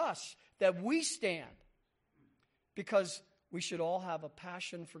pray for us that we stand. Because we should all have a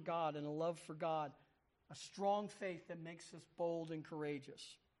passion for God and a love for God, a strong faith that makes us bold and courageous.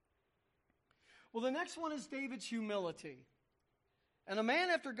 Well, the next one is David's humility. And a man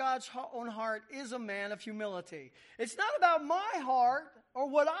after God's own heart is a man of humility. It's not about my heart or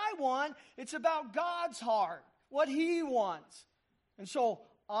what I want. It's about God's heart, what He wants. And so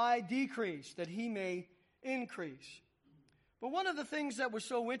I decrease that He may increase. But one of the things that was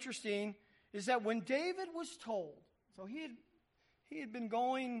so interesting is that when David was told, so he had been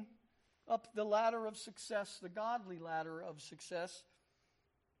going up the ladder of success, the godly ladder of success,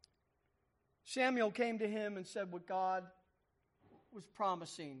 Samuel came to him and said what God was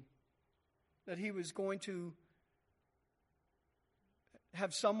promising, that he was going to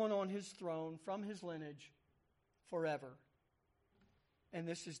have someone on his throne from his lineage forever. And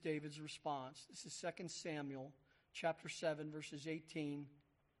this is David's response. This is 2 Samuel chapter 7, verses 18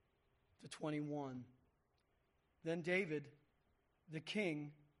 to 21. Then David, the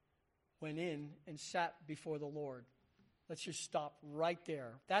king, went in and sat before the Lord. Let's just stop right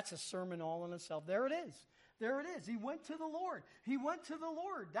there. That's a sermon all in itself. There it is. There it is. He went to the Lord. He went to the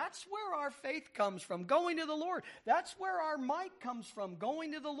Lord. That's where our faith comes from, going to the Lord. That's where our might comes from,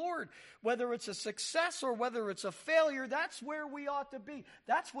 going to the Lord. Whether it's a success or whether it's a failure, that's where we ought to be.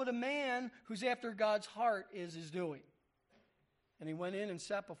 That's what a man who's after God's heart is doing. And he went in and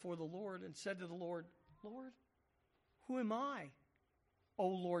sat before the Lord and said to the Lord, Lord, who am I, O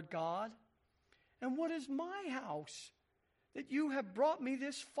Lord God? And what is my house that you have brought me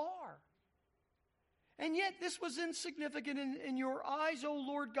this far? And yet this was insignificant in your eyes, O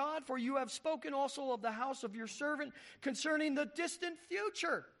Lord God, for you have spoken also of the house of your servant concerning the distant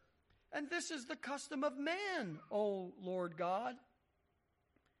future. And this is the custom of man, O Lord God.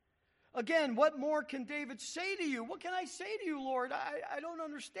 Again, what more can David say to you? What can I say to you, Lord? I don't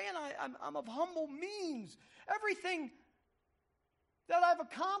understand. I'm of humble means. Everything that I've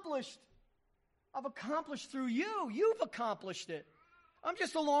accomplished through you. You've accomplished it. I'm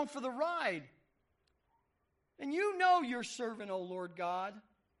just along for the ride. And you know your servant, O Lord God.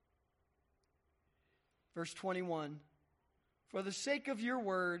 Verse 21. For the sake of your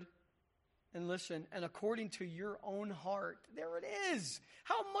word, and listen, and according to your own heart. There it is.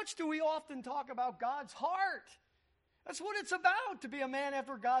 How much do we often talk about God's heart? That's what it's about, to be a man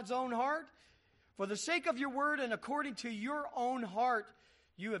after God's own heart. For the sake of your word and according to your own heart,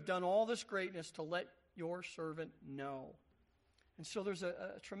 you have done all this greatness to let your servant know. And so there's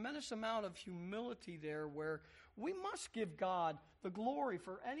a tremendous amount of humility there where we must give God the glory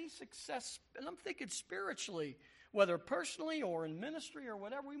for any success, and I'm thinking spiritually, whether personally or in ministry or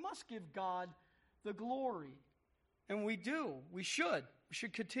whatever, we must give God the glory. And we do. We should. We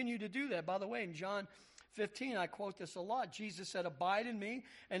should continue to do that. By the way, in John 15, I quote this a lot. Jesus said, abide in me,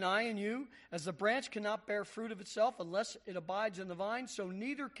 and I in you. As the branch cannot bear fruit of itself unless it abides in the vine, so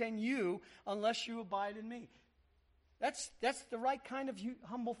neither can you unless you abide in me. That's the right kind of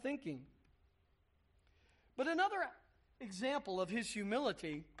humble thinking. But another example of his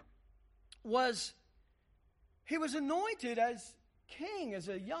humility was he was anointed as king as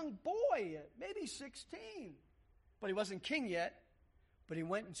a young boy, maybe 16. But he wasn't king yet, but he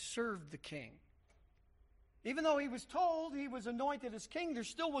went and served the king. Even though he was told he was anointed as king, there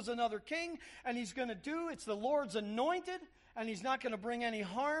still was another king, and it's the Lord's anointed, and he's not going to bring any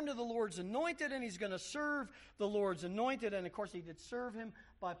harm to the Lord's anointed, and he's going to serve the Lord's anointed. And of course, he did serve him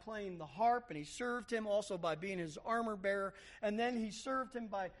by playing the harp, and he served him also by being his armor bearer, and then he served him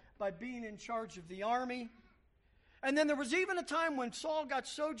by being in charge of the army. And then there was even a time when Saul got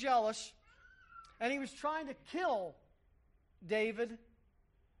so jealous, and he was trying to kill David.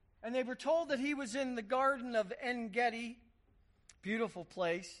 And they were told that he was in the garden of En-Gedi, beautiful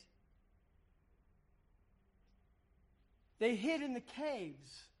place. They hid in the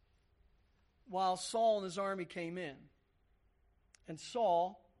caves while Saul and his army came in. And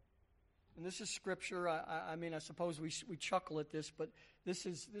Saul, and this is scripture, I mean, I suppose we chuckle at this, but this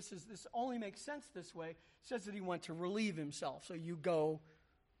only makes sense this way. It says that he went to relieve himself. So you go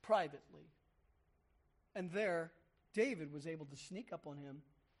privately. And there, David was able to sneak up on him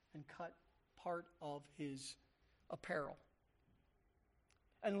and cut part of his apparel.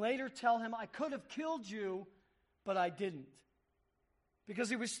 And later tell him, I could have killed you, but I didn't. Because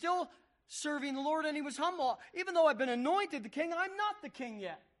he was still serving the Lord and he was humble. Even though I've been anointed the king, I'm not the king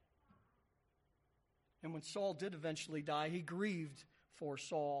yet. And when Saul did eventually die, he grieved for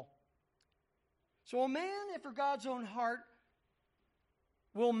Saul. So a man after God's own heart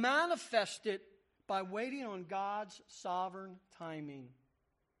will manifest it by waiting on God's sovereign timing.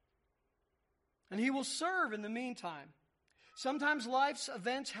 And he will serve in the meantime. Sometimes life's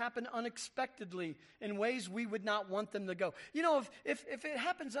events happen unexpectedly in ways we would not want them to go. You know, if it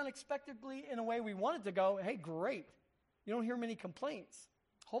happens unexpectedly in a way we want it to go, hey, great. You don't hear many complaints.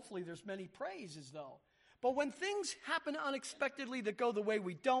 Hopefully there's many praises, though. But when things happen unexpectedly that go the way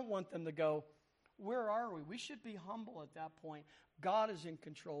we don't want them to go, where are we? We should be humble at that point. God is in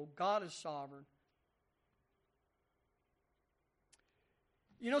control. God is sovereign.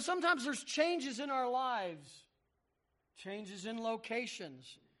 You know, sometimes there's changes in our lives. Changes in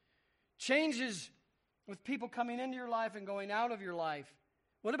locations. Changes with people coming into your life and going out of your life.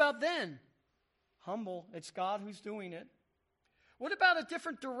 What about then? Humble. It's God who's doing it. What about a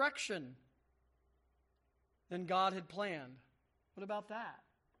different direction than God had planned? What about that?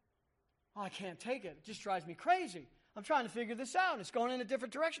 Oh, I can't take it. It just drives me crazy. I'm trying to figure this out. It's going in a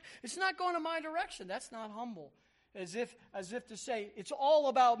different direction. It's not going in my direction. That's not humble. As if to say, it's all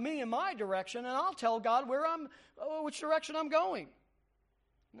about me and my direction, and I'll tell God which direction I'm going.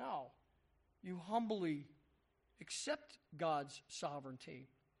 No. you humbly accept God's sovereignty?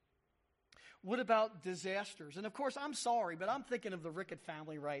 What about disasters? And of course, I'm sorry, but I'm thinking of the Rickett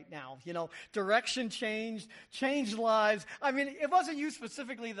family right now. You know, direction changed lives. I mean, it wasn't you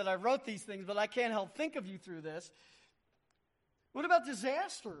specifically that I wrote these things, but I can't help think of you through this. What about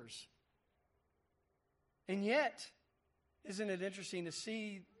disasters? And yet, isn't it interesting to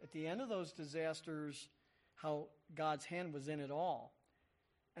see at the end of those disasters how God's hand was in it all?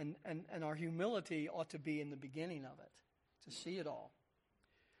 And our humility ought to be in the beginning of it, to see it all.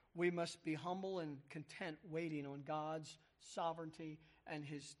 We must be humble and content waiting on God's sovereignty and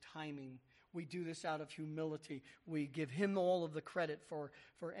His timing. We do this out of humility. We give Him all of the credit for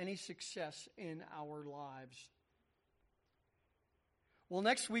any success in our lives. Well,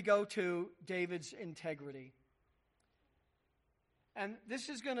 next we go to David's integrity. And this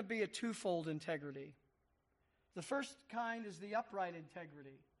is going to be a twofold integrity. The first kind is the upright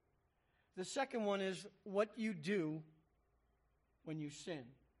integrity. The second one is what you do when you sin.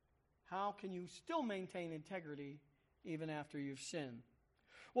 How can you still maintain integrity even after you've sinned?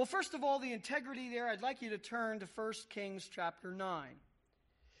 Well, first of all, the integrity there, I'd like you to turn to 1 Kings chapter 9.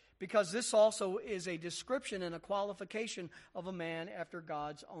 Because this also is a description and a qualification of a man after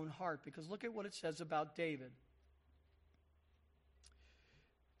God's own heart. Because look at what it says about David.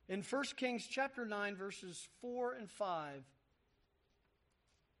 In 1 Kings chapter 9, verses 4 and 5,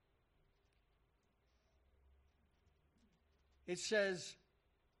 it says,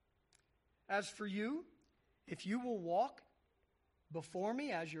 "As for you, if you will walk before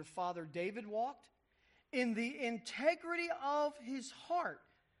me as your father David walked, in the integrity of his heart."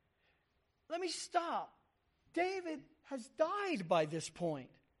 Let me stop. David has died by this point.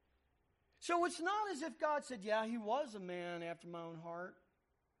 So it's not as if God said, yeah, he was a man after my own heart.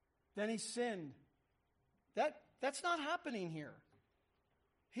 Then he sinned. That's not happening here.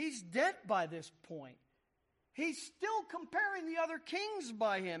 He's dead by this point. He's still comparing the other kings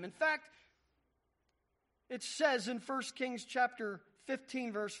by him. In fact, it says in 1 Kings chapter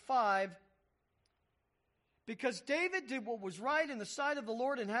 15, verse 5, "Because David did what was right in the sight of the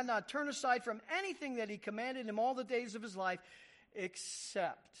Lord and had not turned aside from anything that he commanded him all the days of his life,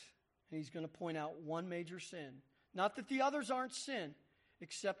 except," and he's going to point out one major sin. Not that the others aren't sin,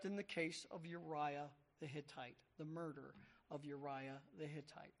 except in the case of Uriah the Hittite, the murder of Uriah the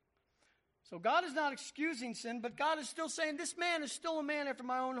Hittite. So God is not excusing sin, but God is still saying, this man is still a man after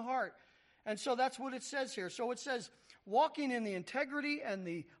my own heart. And so that's what it says here. So it says, walking in the integrity and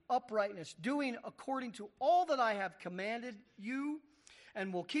the uprightness, doing according to all that I have commanded you,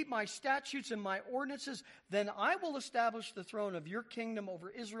 and will keep my statutes and my ordinances, then I will establish the throne of your kingdom over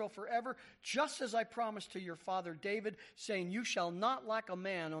Israel forever, just as I promised to your father David, saying, you shall not lack a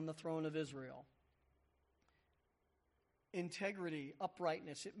man on the throne of Israel. Integrity,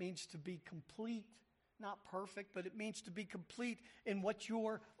 uprightness, it means to be complete. Not perfect, but it means to be complete in what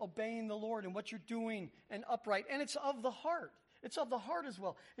you're obeying the Lord and what you're doing and upright. And it's of the heart. It's of the heart as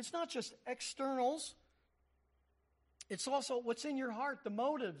well. It's not just externals. It's also what's in your heart, the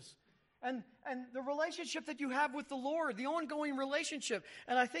motives, and the relationship that you have with the Lord, the ongoing relationship.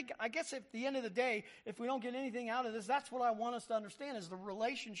 And I guess at the end of the day, if we don't get anything out of this, that's what I want us to understand is the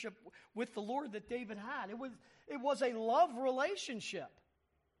relationship with the Lord that David had. It was a love relationship.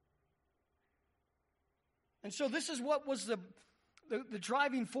 And so this is what was the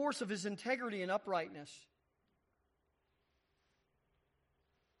driving force of his integrity and uprightness.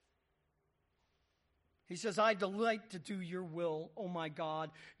 He says, I delight to do your will, O my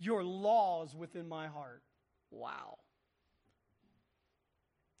God, your laws within my heart. Wow.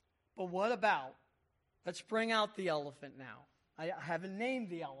 But what about, let's bring out the elephant now. I haven't named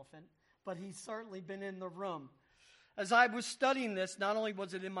the elephant, but he's certainly been in the room. As I was studying this, not only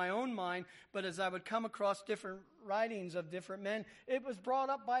was it in my own mind, but as I would come across different writings of different men, it was brought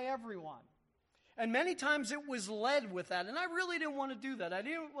up by everyone. And many times it was led with that. And I really didn't want to do that. I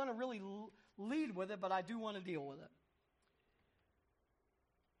didn't want to really lead with it, but I do want to deal with it.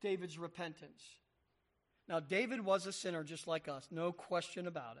 David's repentance. Now, David was a sinner just like us, no question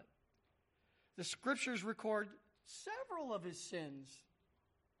about it. The scriptures record several of his sins.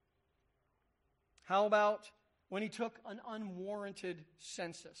 How about when he took an unwarranted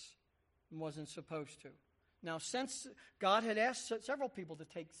census and wasn't supposed to? Now, since God had asked several people to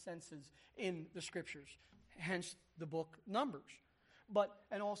take census in the scriptures, hence the book Numbers,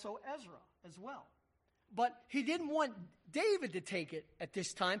 and also Ezra as well. But he didn't want David to take it at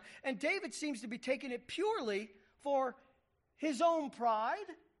this time, and David seems to be taking it purely for his own pride,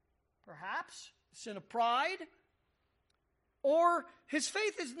 perhaps, sin of pride, or his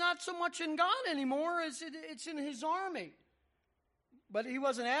faith is not so much in God anymore as it's in his army. But he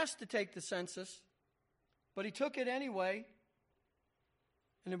wasn't asked to take the census. But he took it anyway.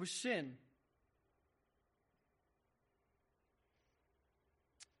 And it was sin.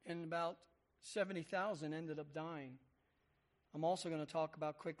 And about 70,000 ended up dying. I'm also going to talk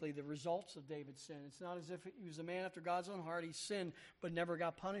about quickly the results of David's sin. It's not as if he was a man after God's own heart. He sinned but never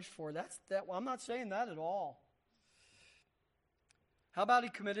got punished for it. Well, I'm not saying that at all. How about he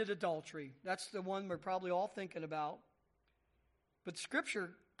committed adultery? That's the one we're probably all thinking about. But Scripture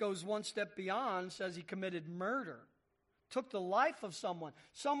goes one step beyond, says he committed murder. Took the life of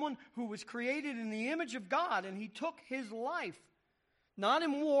someone who was created in the image of God, and he took his life, not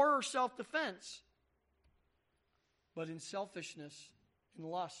in war or self-defense, but in selfishness and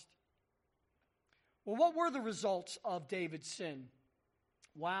lust. Well, what were the results of David's sin?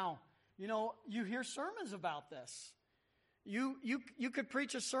 Wow. You know, you hear sermons about this. You could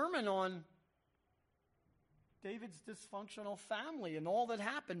preach a sermon on David's dysfunctional family and all that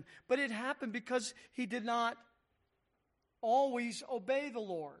happened, but it happened because he did not always obey the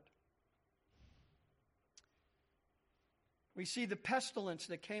Lord. We see the pestilence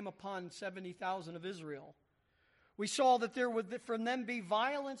that came upon 70,000 of Israel. We saw that there would from them be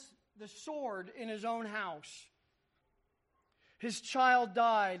violence, the sword in his own house. His child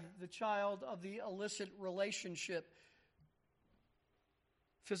died, the child of the illicit relationship,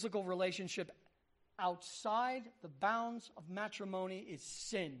 physical relationship outside the bounds of matrimony is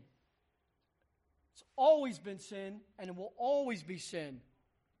sin. It's always been sin, and it will always be sin.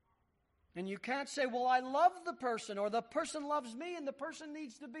 And you can't say, well, I love the person, or the person loves me, and the person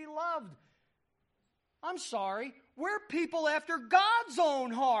needs to be loved. I'm sorry. We're people after God's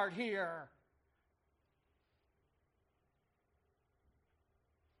own heart here.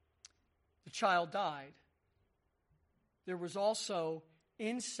 The child died. There was also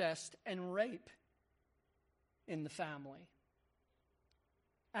incest and rape in the family.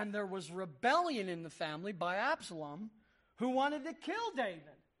 And there was rebellion in the family by Absalom, who wanted to kill David.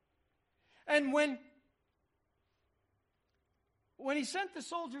 And when he sent the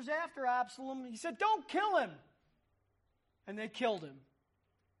soldiers after Absalom, he said, don't kill him. And they killed him.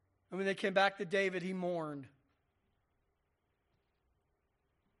 And when they came back to David, he mourned.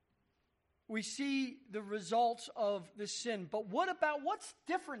 We see the results of this sin. But what's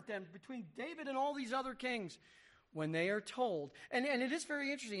different then between David and all these other kings? When they are told, and it is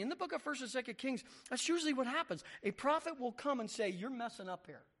very interesting, in the book of 1st and 2nd Kings, that's usually what happens. A prophet will come and say, you're messing up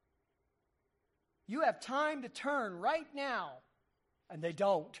here. You have time to turn right now. And they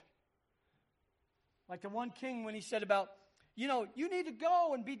don't. Like the one king when he said about, you need to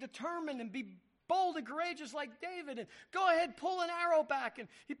go and be determined and be bold and courageous like David, and go ahead, pull an arrow back. And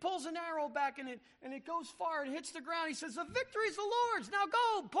he pulls an arrow back, and it goes far and hits the ground. He says, the victory is the Lord's. Now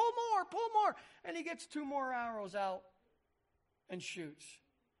go, pull more. And he gets 2 more arrows out and shoots.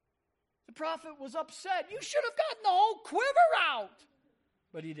 The prophet was upset. You should have gotten the whole quiver out.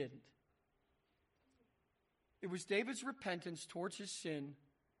 But he didn't. It was David's repentance towards his sin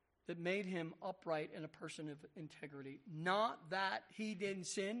that made him upright and a person of integrity. Not that he didn't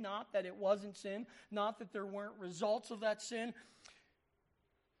sin, not that it wasn't sin, not that there weren't results of that sin.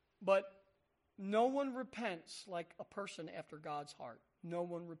 But no one repents like a person after God's heart. No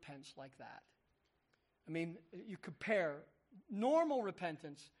one repents like that. I mean, you compare normal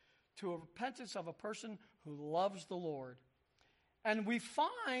repentance to a repentance of a person who loves the Lord. And we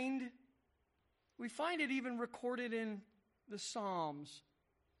find it even recorded in the Psalms.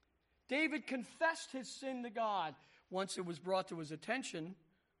 David confessed his sin to God once it was brought to his attention,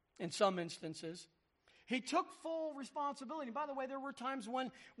 in some instances. He took full responsibility. By the way, there were times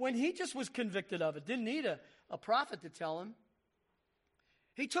when he just was convicted of it, didn't need a prophet to tell him.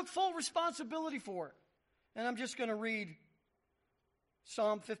 He took full responsibility for it. And I'm just going to read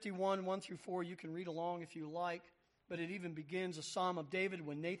Psalm 51, 1 through 4. You can read along if you like. But it even begins a psalm of David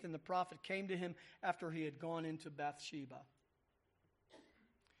when Nathan the prophet came to him after he had gone into Bathsheba.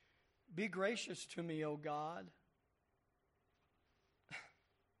 Be gracious to me, O God,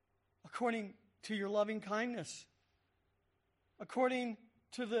 according to your loving kindness, according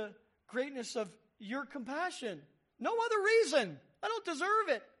to the greatness of your compassion. No other reason. I don't deserve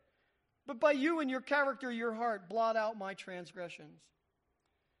it. But by you and your character, your heart, blot out my transgressions.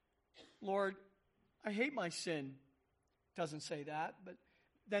 Lord, I hate my sin. Doesn't say that, but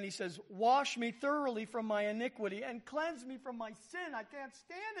then he says, wash me thoroughly from my iniquity and cleanse me from my sin. I can't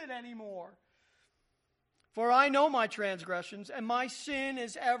stand it anymore. For I know my transgressions, and my sin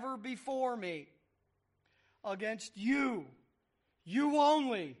is ever before me. Against you, you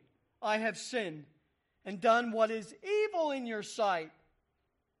only, I have sinned and done what is evil in your sight,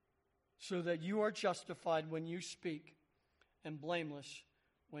 so that you are justified when you speak and blameless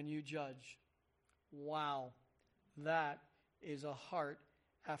when you judge. Wow, that is a heart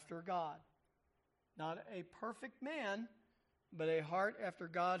after God. Not a perfect man, but a heart after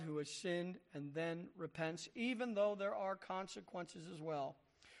God who has sinned and then repents, even though there are consequences as well.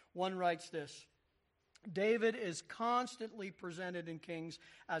 One writes this: David is constantly presented in Kings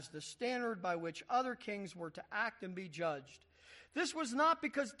as the standard by which other kings were to act and be judged. This was not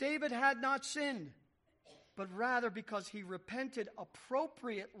because David had not sinned, but rather because he repented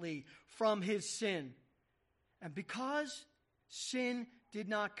appropriately from his sin, and because sin did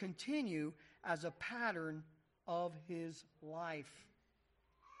not continue as a pattern of his life.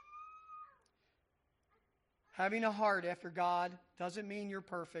 Having a heart after God doesn't mean you're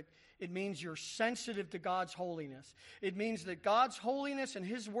perfect. It means you're sensitive to God's holiness. It means that God's holiness and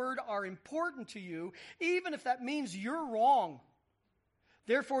His Word are important to you, even if that means you're wrong.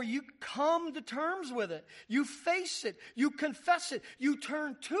 Therefore, you come to terms with it. You face it. You confess it. You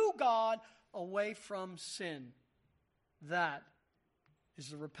turn to God away from sin. That is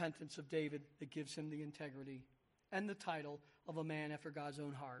the repentance of David that gives him the integrity and the title of a man after God's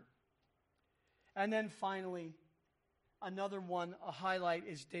own heart. And then finally, another one, a highlight,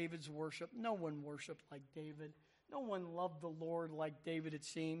 is David's worship. No one worshiped like David. No one loved the Lord like David, it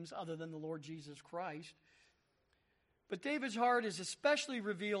seems, other than the Lord Jesus Christ. But David's heart is especially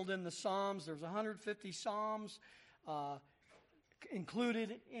revealed in the Psalms. There's 150 Psalms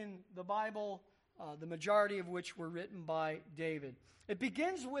included in the Bible, the majority of which were written by David. It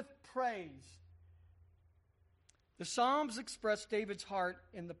begins with praise. The Psalms express David's heart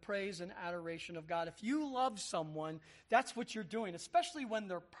in the praise and adoration of God. If you love someone, that's what you're doing, especially when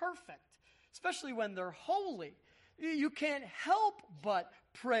they're perfect, especially when they're holy. You can't help but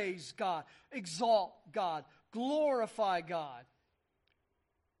praise God, exalt God, glorify God.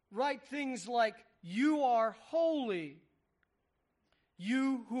 Write things like, "You are holy,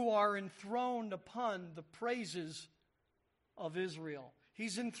 you who are enthroned upon the praises of Israel."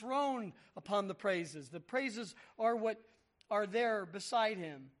 He's enthroned upon the praises. The praises are what are there beside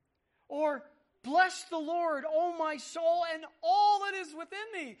him. Or, "Bless the Lord, O my soul, and all that is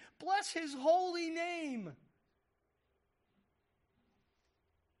within me. Bless His holy name."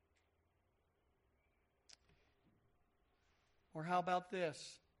 Or how about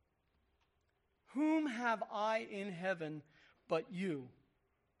this? "Whom have I in heaven but you?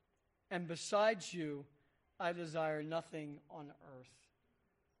 And besides you, I desire nothing on earth."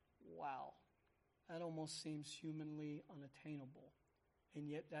 Wow, that almost seems humanly unattainable. And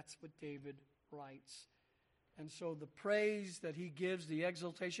yet that's what David writes. And so the praise that he gives, the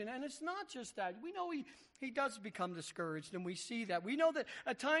exaltation, and it's not just that. We know he does become discouraged, and we see that. We know that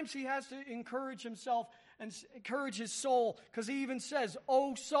at times he has to encourage himself and encourage his soul, because he even says,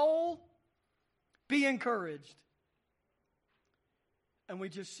 "O soul, be encouraged." And we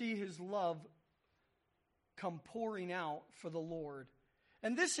just see his love come pouring out for the Lord.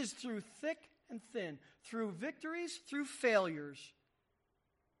 And this is through thick and thin, through victories, through failures.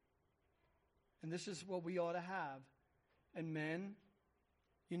 And this is what we ought to have. And men,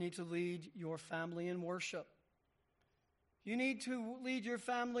 you need to lead your family in worship. You need to lead your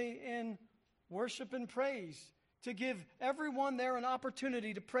family in worship and praise, to give everyone there an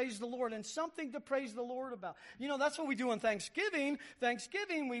opportunity to praise the Lord and something to praise the Lord about. You know, that's what we do on Thanksgiving.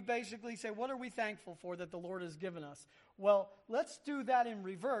 Thanksgiving, we basically say, what are we thankful for that the Lord has given us? Well, let's do that in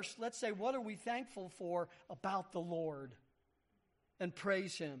reverse. Let's say, what are we thankful for about the Lord? And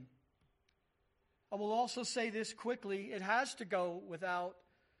praise Him. I will also say this quickly. It has to go without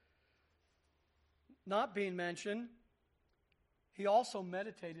not being mentioned. He also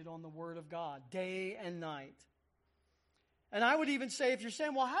meditated on the Word of God day and night. And I would even say, if you're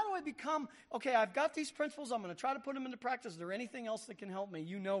saying, well, how do I become, okay, I've got these principles, I'm going to try to put them into practice. Is there anything else that can help me?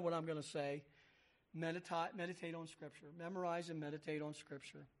 You know what I'm going to say. Meditate on Scripture. Memorize and meditate on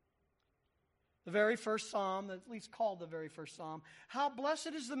Scripture. The very first psalm, at least called the very first psalm, "How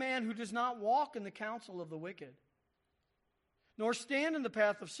blessed is the man who does not walk in the counsel of the wicked, nor stand in the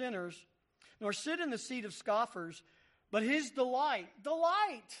path of sinners, nor sit in the seat of scoffers, but his delight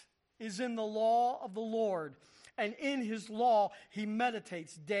is in the law of the Lord. And in His law He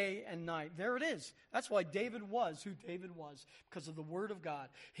meditates day and night." There it is. That's why David was who David was, because of the Word of God.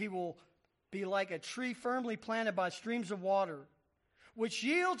 He will be like a tree firmly planted by streams of water, which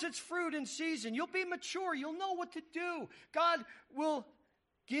yields its fruit in season. You'll be mature. You'll know what to do. God will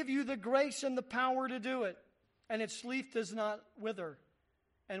give you the grace and the power to do it. And its leaf does not wither.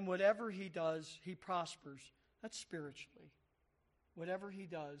 And whatever He does, He prospers. That's spiritually. Whatever He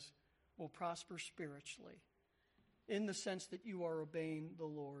does will prosper spiritually, in the sense that you are obeying the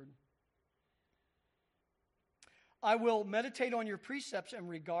Lord. I will meditate on your precepts and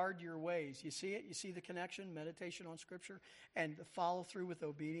regard your ways. You see it? You see the connection? Meditation on Scripture and the follow through with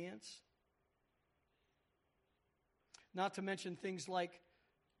obedience. Not to mention things like,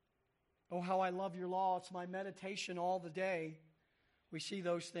 oh, how I love your law. It's my meditation all the day. We see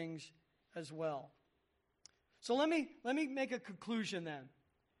those things as well. So let me make a conclusion then.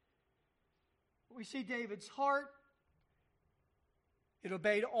 We see David's heart. It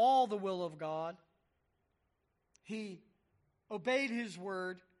obeyed all the will of God. He obeyed his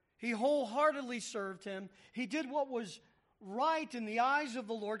word. He wholeheartedly served him. He did what was right in the eyes of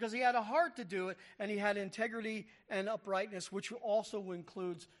the Lord because he had a heart to do it, and he had integrity and uprightness, which also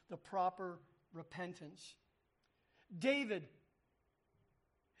includes the proper repentance. David,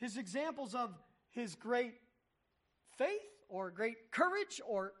 his examples of his great faith or great courage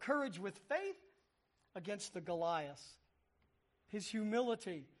or courage with faith against the Goliath. His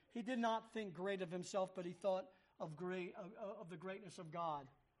humility. He did not think great of himself, but he thought of the greatness of God.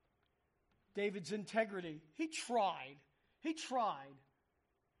 David's integrity. He tried.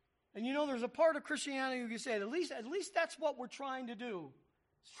 And you know, there's a part of Christianity who can say, at least that's what we're trying to do.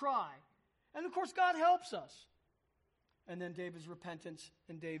 Let's try. And of course, God helps us. And then David's repentance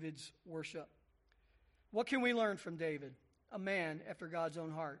and David's worship. What can we learn from David, a man after God's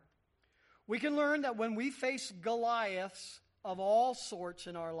own heart? We can learn that when we face Goliaths of all sorts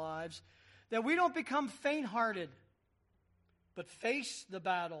in our lives, that we don't become faint-hearted, but face the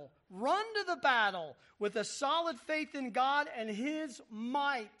battle. Run to the battle with a solid faith in God and His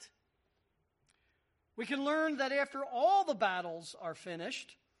might. We can learn that after all the battles are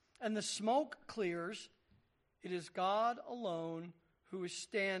finished and the smoke clears, it is God alone who is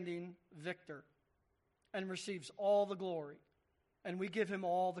standing victor and receives all the glory, and we give Him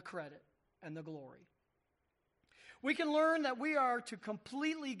all the credit and the glory. We can learn that we are to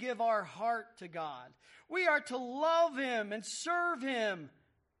completely give our heart to God. We are to love Him and serve Him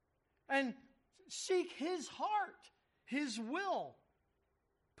and seek His heart, His will,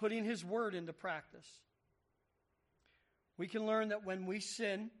 putting His word into practice. We can learn that when we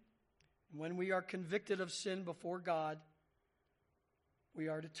sin, when we are convicted of sin before God, we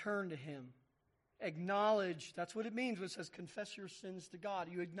are to turn to Him. Acknowledge, that's what it means when it says confess your sins to God.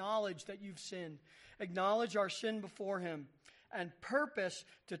 You acknowledge that you've sinned. Acknowledge our sin before Him and purpose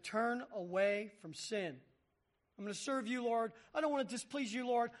to turn away from sin. I'm going to serve you, Lord. I don't want to displease you,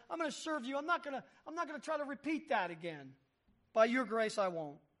 Lord. I'm going to serve you. I'm not going to try to repeat that again. By your grace, I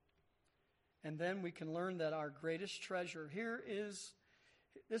won't. And then we can learn that our greatest treasure,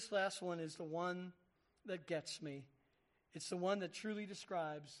 this last one is the one that gets me. It's the one that truly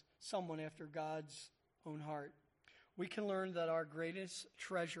describes someone after God's own heart. We can learn that our greatest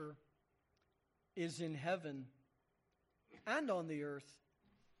treasure is in heaven and on the earth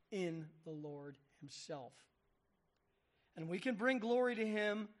in the Lord Himself. And we can bring glory to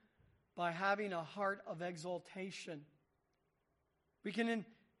Him by having a heart of exaltation. We can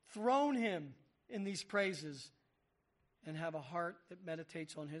enthrone Him in these praises and have a heart that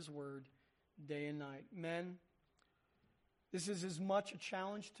meditates on His word day and night. Men, this is as much a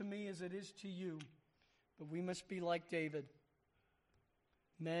challenge to me as it is to you, but we must be like David.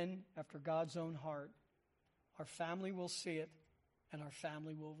 Men after God's own heart. Our family will see it, and our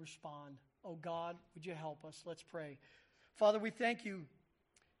family will respond. Oh God, would you help us? Let's pray. Father, we thank you.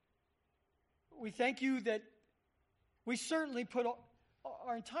 We thank you that we certainly put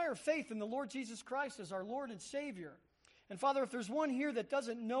our entire faith in the Lord Jesus Christ as our Lord and Savior. And Father, if there's one here that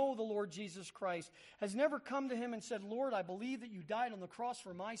doesn't know the Lord Jesus Christ, has never come to Him and said, Lord, I believe that you died on the cross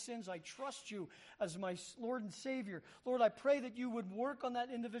for my sins. I trust you as my Lord and Savior. Lord, I pray that you would work on that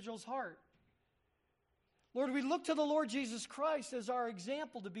individual's heart. Lord, we look to the Lord Jesus Christ as our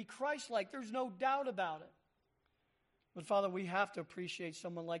example to be Christ-like. There's no doubt about it. But Father, we have to appreciate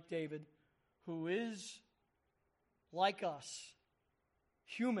someone like David, who is like us,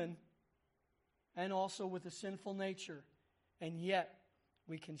 human, and also with a sinful nature. And yet,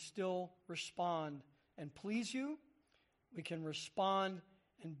 we can still respond and please you. We can respond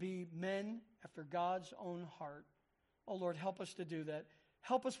and be men after God's own heart. Oh, Lord, help us to do that.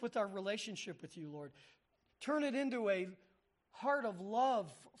 Help us with our relationship with you, Lord. Turn it into a heart of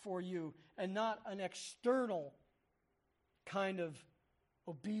love for you and not an external kind of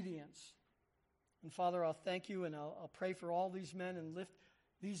obedience. And Father, I'll thank you and I'll pray for all these men and lift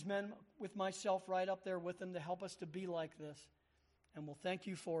these men with myself right up there with them to help us to be like this. And we'll thank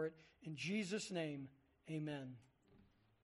you for it. In Jesus' name, amen.